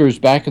pulpsters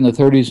back in the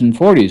 30s and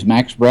 40s,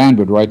 Max Brand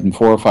would write in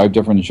 4 or 5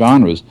 different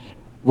genres.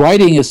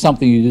 Writing is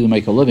something you do to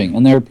make a living.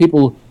 And there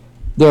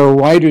are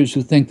writers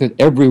who think that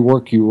every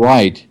work you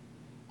write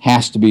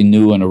has to be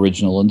new and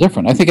original and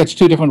different. I think that's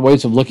two different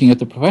ways of looking at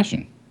the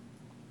profession.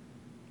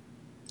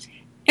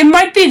 It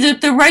might be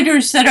that the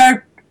writers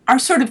that are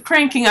sort of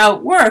cranking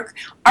out work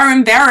are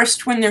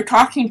embarrassed when they're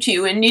talking to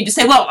you and need to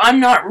say, well, I'm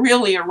not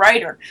really a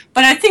writer.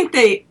 But I think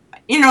they,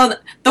 the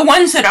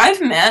ones that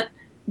I've met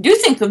do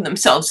think of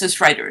themselves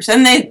as writers,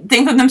 and they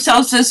think of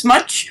themselves as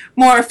much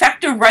more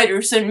effective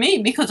writers than me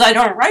because I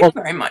don't write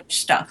very much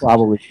stuff.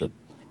 Probably should.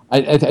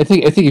 I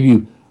think if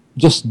you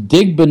just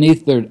dig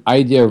beneath their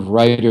idea of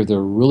writer, they're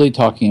really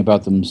talking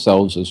about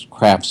themselves as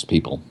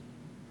craftspeople.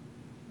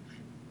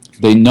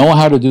 They know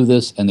how to do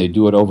this, and they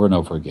do it over and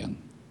over again.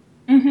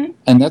 Mm-hmm.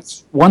 And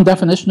that's one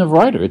definition of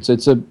writer. It's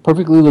a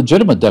perfectly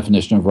legitimate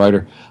definition of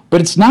writer.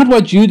 But it's not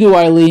what you do,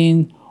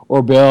 Eileen,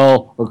 or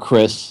Bill, or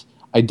Chris,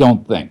 I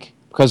don't think.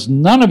 Because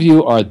none of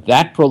you are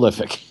that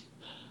prolific.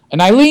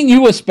 And Eileen,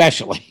 you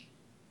especially.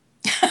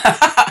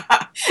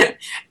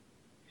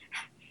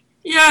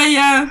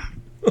 Yeah.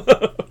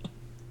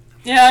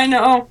 Yeah, I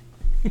know.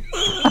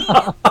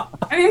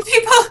 I mean,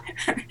 people,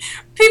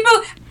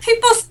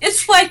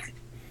 it's like,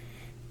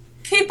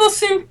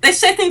 they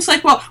say things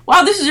like, well,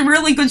 wow, this is a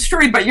really good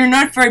story, but you're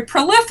not very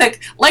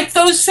prolific, like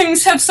those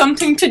things have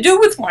something to do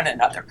with one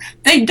another.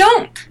 They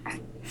don't.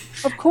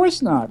 Of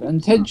course not.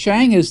 And Ted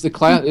Chiang is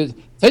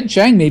Ted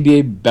Chiang may be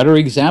a better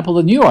example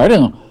than you are. I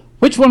don't know.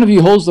 Which one of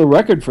you holds the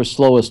record for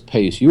slowest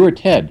pace, you or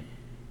Ted?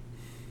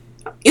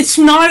 It's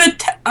not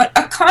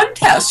a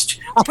contest.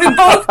 We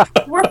both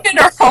work at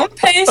our own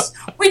pace.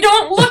 We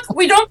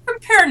don't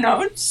compare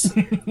notes.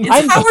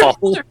 It's Howard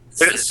Waldrop's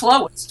the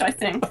slowest, I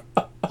think.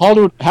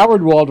 Howard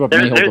Waldrop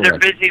may hold the They're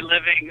record. busy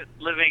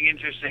living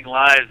interesting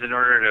lives in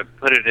order to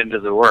put it into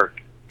the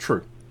work.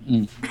 True.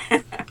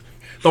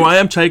 Though I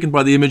am taken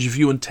by the image of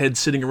you and Ted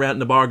sitting around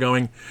in a bar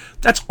going,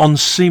 that's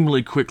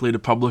unseemly quickly to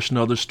publish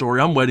another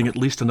story. I'm waiting at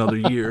least another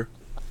year.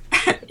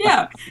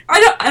 Yeah.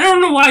 I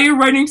don't know why you're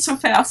writing so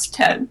fast,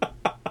 Ted.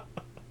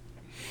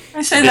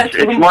 I say that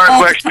to him It's more a all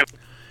the question time.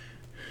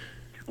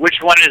 of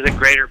which one is a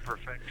greater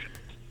perfection.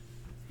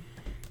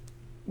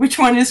 Which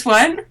one is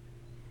what?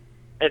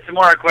 It's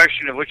more a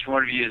question of which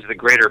one of you is the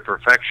greater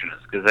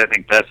perfectionist, because I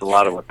think that's a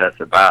lot of what that's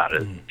about,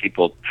 is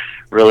people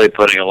really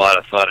putting a lot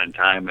of thought and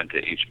time into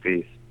each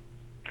piece.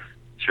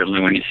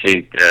 Certainly when you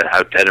see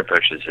how Ted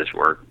approaches his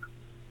work,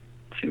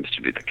 it seems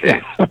to be the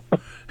case. Yeah.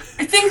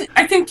 I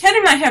think Ted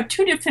and I have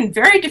two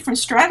very different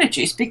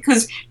strategies,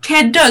 because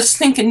Ted does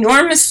think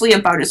enormously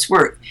about his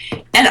work,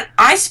 and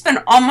I spend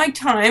all my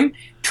time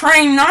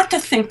trying not to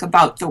think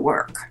about the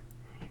work,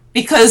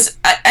 because,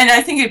 and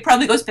I think it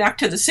probably goes back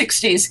to the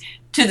 60s,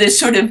 to this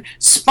sort of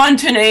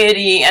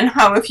spontaneity, and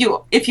how if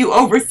you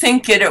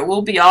overthink it, it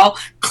will be all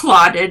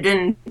clotted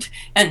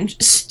and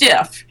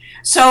stiff.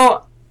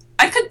 So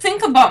I could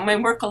think about my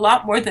work a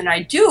lot more than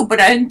I do, but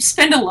I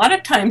spend a lot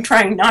of time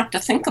trying not to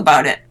think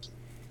about it.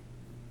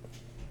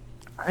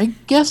 I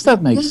guess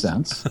that makes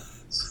sense.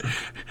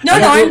 No,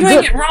 I'm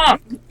doing it wrong.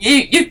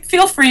 You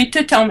feel free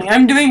to tell me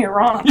I'm doing it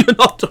wrong. You're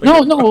not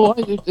doing No.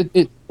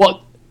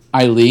 Well,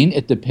 Eileen,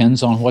 it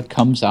depends on what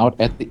comes out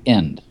at the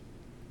end.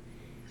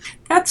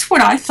 That's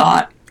what I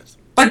thought.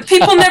 But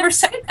people never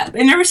say that.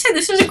 They never say,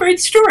 this is a great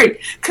story.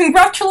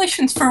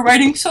 Congratulations for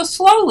writing so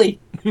slowly.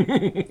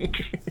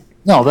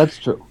 No, that's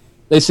true.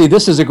 They say,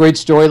 this is a great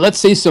story. Let's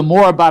see some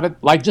more about it,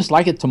 just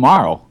like it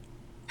tomorrow.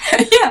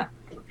 Yeah.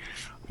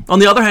 On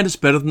the other hand, it's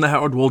better than the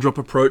Howard Waldrop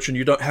approach, and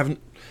you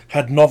haven't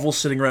had novels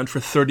sitting around for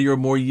 30 or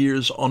more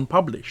years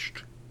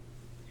unpublished.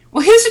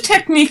 Well, his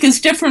technique is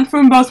different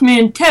from both me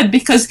and Ted,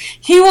 because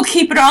he will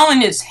keep it all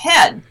in his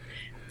head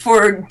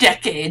for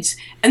decades,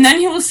 and then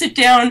he will sit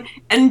down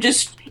and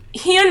just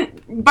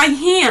by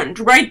hand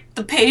write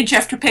the page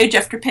after page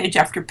after page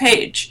after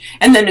page,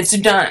 and then it's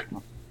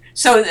done.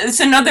 So it's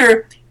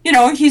another,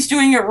 he's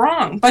doing it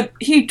wrong, but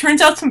he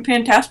turns out some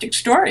fantastic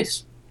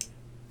stories.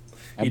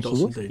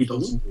 Absolutely. He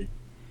does indeed.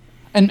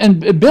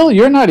 And Bill,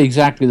 you're not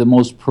exactly the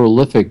most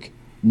prolific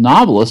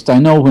novelist. I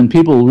know when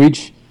people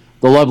reach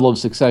the level of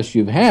success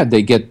you've had,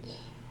 they get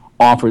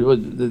offered,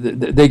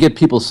 they get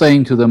people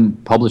saying to them,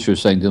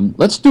 publishers saying to them,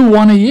 let's do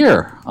one a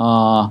year.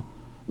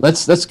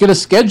 Let's get a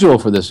schedule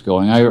for this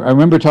going. I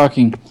remember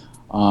talking,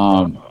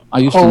 I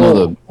used to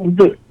know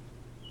Go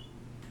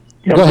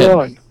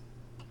ahead.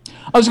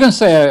 I was going to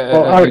say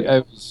I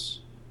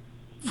was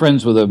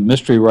friends with a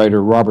mystery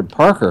writer, Robert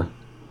Parker,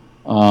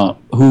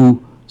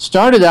 who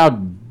started out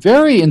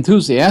very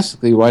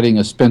enthusiastically writing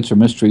a Spencer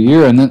mystery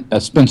year and then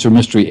a Spencer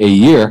mystery a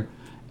year,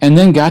 and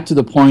then got to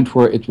the point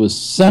where it was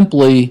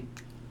simply,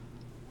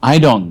 I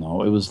don't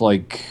know, it was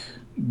like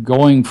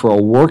going for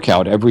a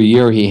workout every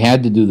year. He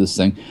had to do this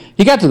thing.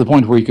 He got to the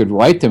point where he could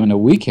write them in a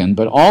weekend,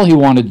 but all he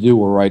wanted to do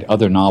were write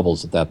other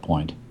novels at that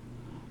point.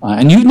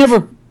 And you've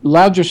never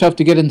allowed yourself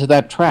to get into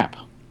that trap.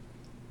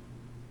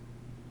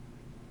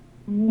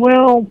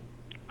 Well,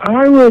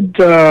 I would.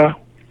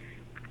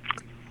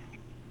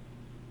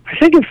 I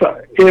think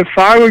if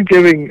I were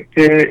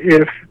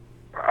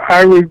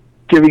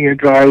giving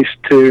advice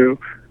to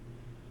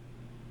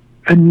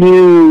a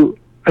new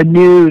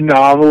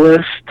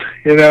novelist,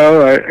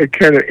 a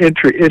kind of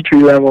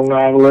entry level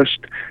novelist,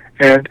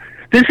 and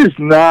this is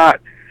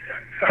not.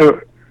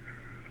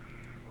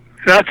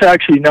 That's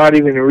actually not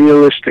even a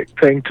realistic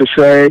thing to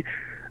say,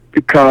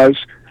 because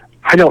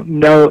I don't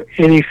know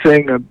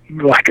anything,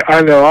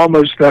 I know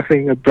almost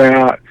nothing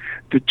about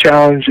the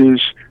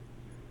challenges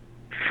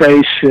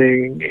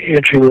facing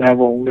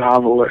entry-level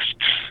novelists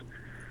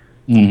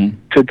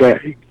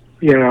today.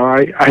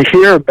 I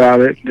hear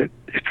about it, and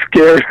it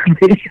scares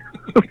me.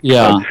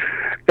 Yeah.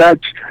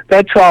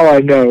 That's all I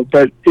know.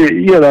 But,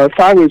 if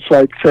I was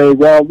say,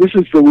 well, this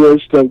is the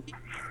wisdom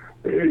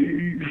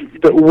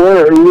that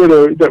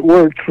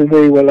worked for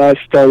me when I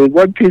started,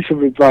 one piece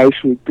of advice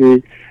would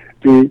be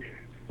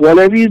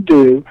whatever you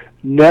do,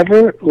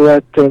 never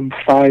let them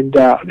find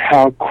out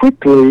how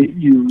quickly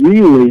you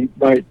really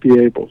might be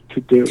able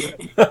to do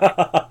it.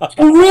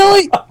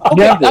 Really?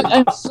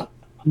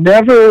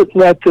 Never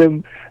let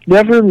them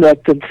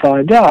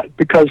find out,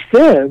 because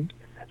then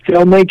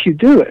they'll make you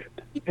do it.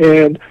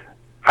 And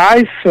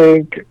I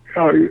think,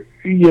 a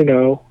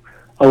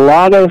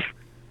lot of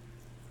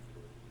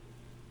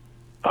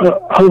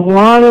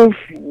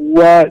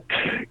what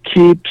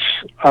keeps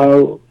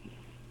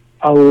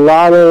a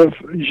lot of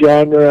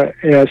genre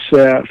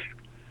SF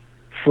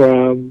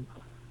from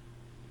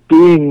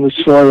being the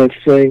sort of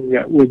thing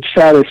that would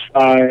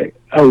satisfy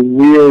a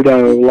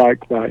weirdo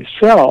like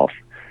myself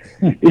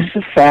is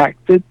the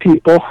fact that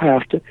people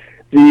have to,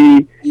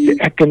 the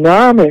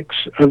economics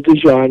of the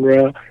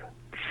genre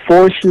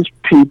forces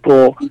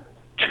people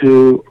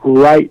to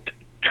write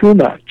too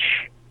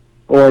much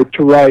or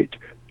to write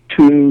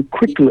too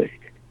quickly.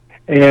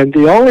 And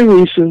the only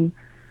reason,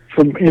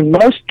 in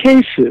most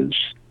cases,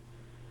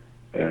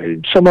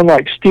 someone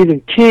like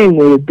Stephen King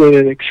would have been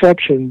an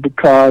exception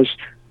because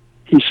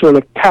he sort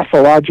of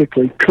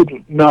pathologically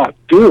couldn't not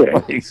do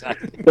it.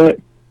 Exactly. But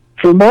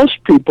for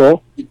most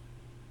people,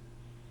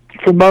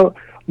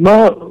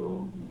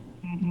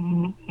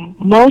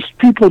 most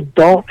people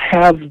don't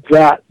have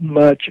that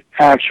much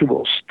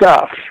actual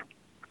stuff.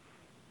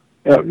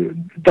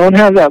 Don't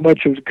have that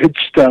much of good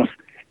stuff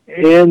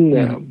in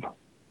them.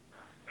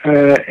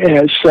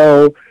 And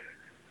so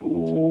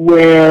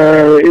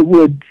where it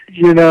would,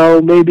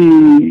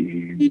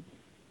 maybe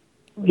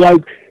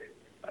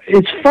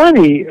it's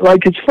funny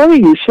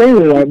you say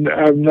that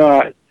I'm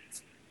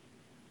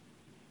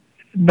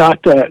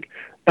not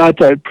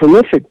that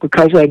prolific,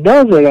 because I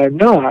know that I'm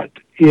not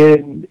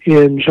in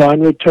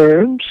genre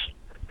terms,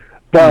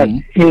 but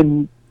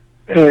in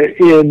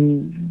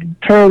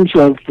terms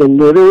of the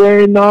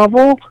literary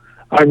novel,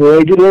 I'm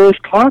regular as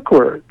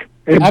clockwork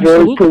and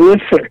Absolutely. very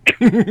prolific.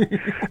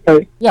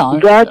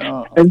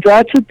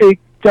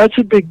 That's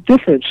a big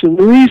difference. And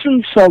the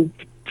reason some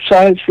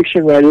science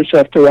fiction writers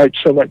have to write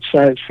so much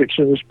science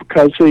fiction is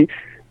because they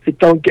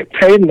don't get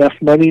paid enough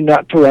money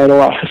not to write a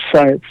lot of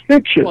science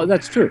fiction. Well,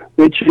 that's true.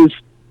 Which is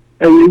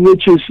a really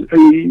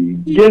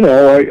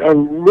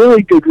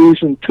good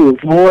reason to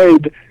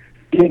avoid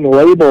being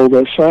labeled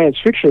a science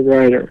fiction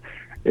writer,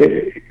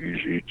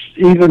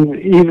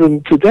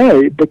 even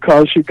today,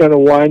 because you're going to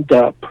wind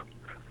up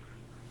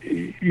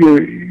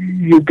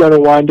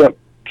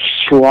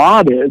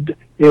slotted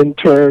in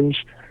terms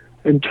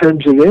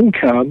of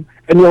income,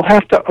 and you'll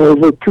have to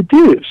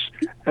overproduce.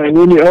 And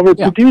when you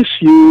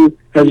overproduce, you,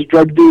 as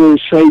drug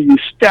dealers say, you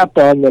step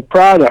on the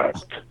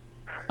product.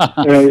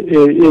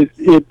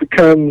 It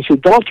becomes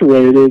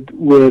adulterated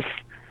with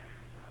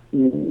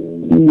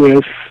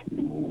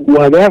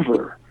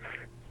whatever.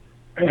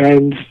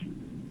 And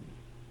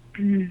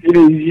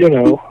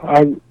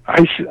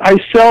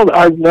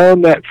I've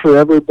known that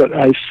forever, but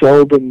I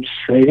seldom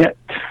say it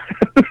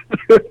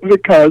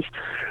because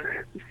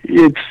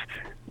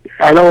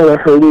I don't want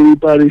to hurt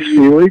anybody's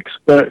feelings,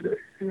 but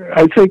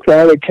I think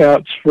that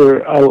accounts for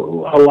a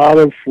lot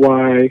of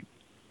why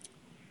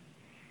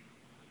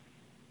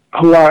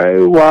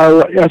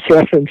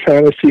SF and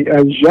fantasy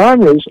as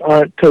genres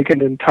aren't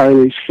taken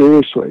entirely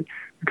seriously,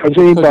 because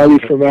anybody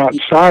from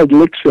outside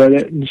looks at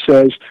it and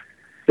says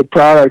the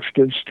product's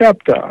been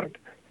stepped on.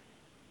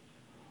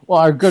 Well,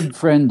 our good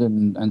friend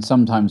and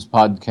sometimes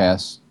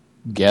podcast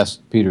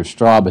guest, Peter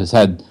Straub, has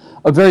had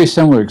a very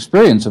similar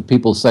experience of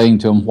people saying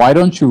to him, why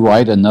don't you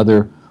write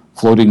another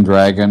Floating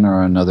Dragon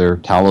or another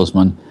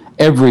Talisman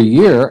every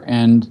year?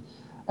 And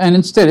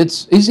instead,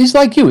 he's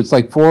like you. It's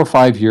like 4 or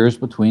 5 years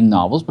between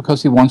novels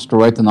because he wants to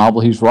write the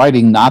novel he's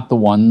writing, not the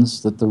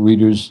ones that the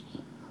readers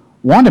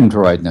want him to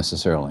write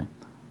necessarily.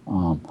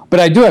 But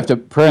I do have to,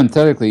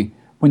 parenthetically,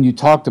 when you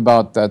talked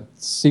about that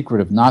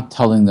secret of not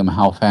telling them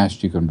how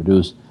fast you can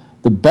produce,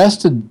 the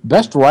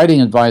best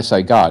writing advice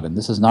I got, and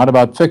this is not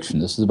about fiction,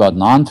 this is about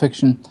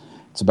nonfiction,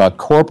 it's about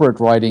corporate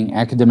writing,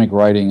 academic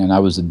writing, and I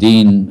was a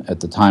dean at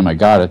the time I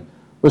got it,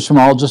 was from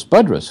Algis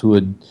Budrus, who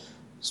had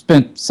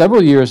spent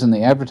several years in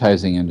the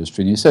advertising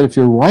industry. And he said, if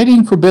you're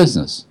writing for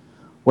business,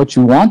 what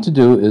you want to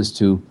do is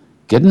to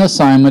get an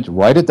assignment,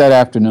 write it that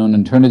afternoon,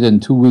 and turn it in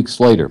 2 weeks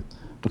later,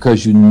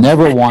 because you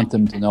never want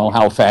them to know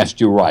how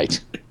fast you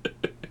write.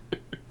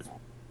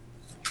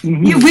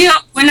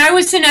 When I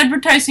was in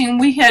advertising,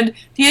 we had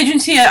the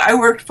agency I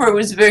worked for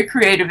was a very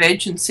creative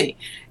agency,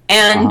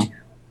 and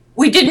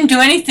we didn't do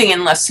anything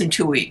in less than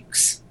 2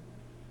 weeks.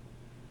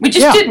 We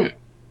just didn't.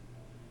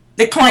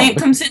 The client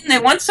comes in, they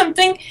want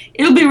something,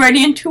 it'll be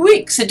ready in 2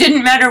 weeks. It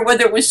didn't matter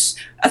whether it was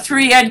a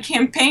 3-ad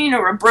campaign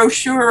or a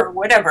brochure or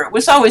whatever. It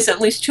was always at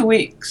least 2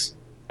 weeks.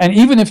 And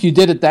even if you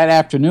did it that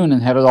afternoon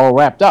and had it all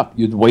wrapped up,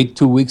 you'd wait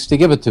 2 weeks to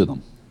give it to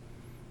them.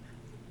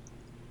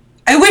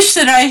 I wish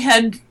that I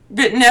had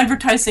written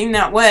advertising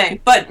that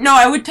way, but no,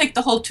 I would take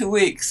the whole 2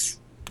 weeks.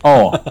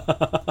 Oh.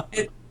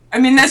 I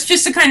mean, that's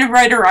just the kind of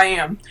writer I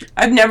am.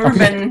 I've never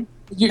been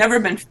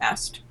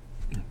fast.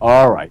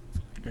 All right.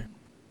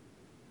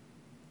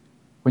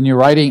 When you're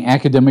writing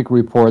academic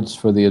reports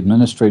for the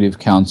administrative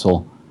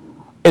council,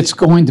 it's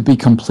going to be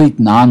complete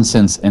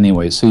nonsense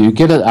anyway, so you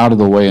get it out of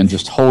the way and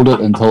just hold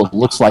it until it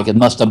looks like it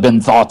must have been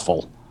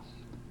thoughtful.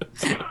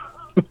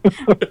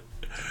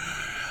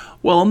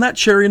 Well, on that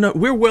cherry note,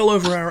 we're well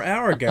over our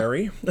hour,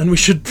 Gary, and we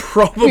should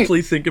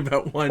probably think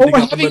about winding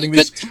up and letting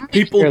these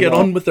people get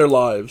on with their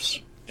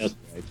lives. Yes.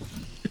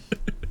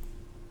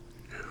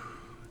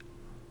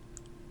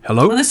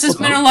 Hello? Well, this has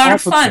been a lot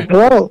of fun.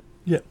 Hello.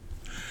 Yeah.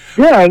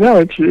 Yeah, I know.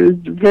 It's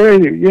very,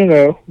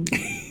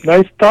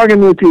 nice talking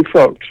with you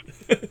folks.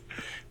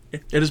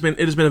 It has been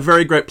a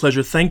very great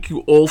pleasure. Thank you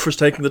all for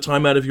taking the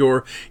time out of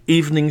your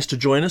evenings to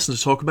join us and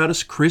to talk about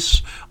us.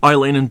 Chris,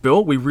 Eileen, and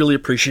Bill, we really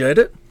appreciate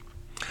it.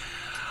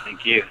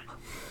 Thank you.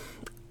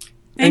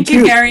 Thank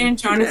you, Gary and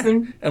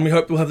Jonathan. And we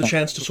hope we'll have the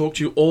chance to talk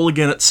to you all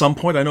again at some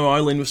point. I know,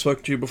 Eileen, we've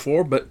spoken to you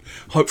before, but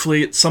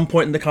hopefully at some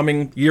point in the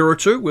coming year or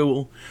two, we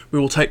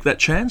will take that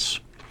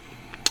chance.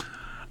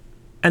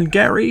 And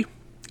Gary,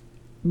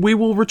 we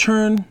will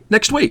return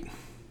next week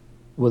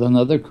with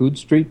another Coode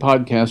Street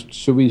podcast.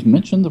 Should we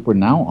mention that we're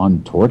now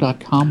on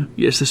Tor.com?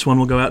 Yes, this one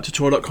will go out to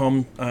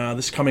Tor.com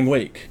this coming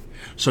week.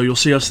 So you'll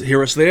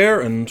hear us there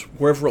and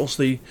wherever else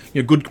the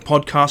good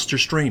podcasts are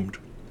streamed.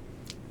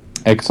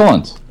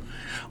 Excellent.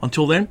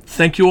 Until then,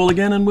 thank you all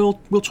again, and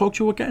we'll talk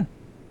to you again.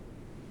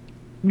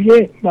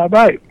 Yeah,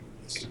 bye-bye.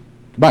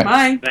 Bye.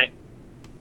 Bye. Bye.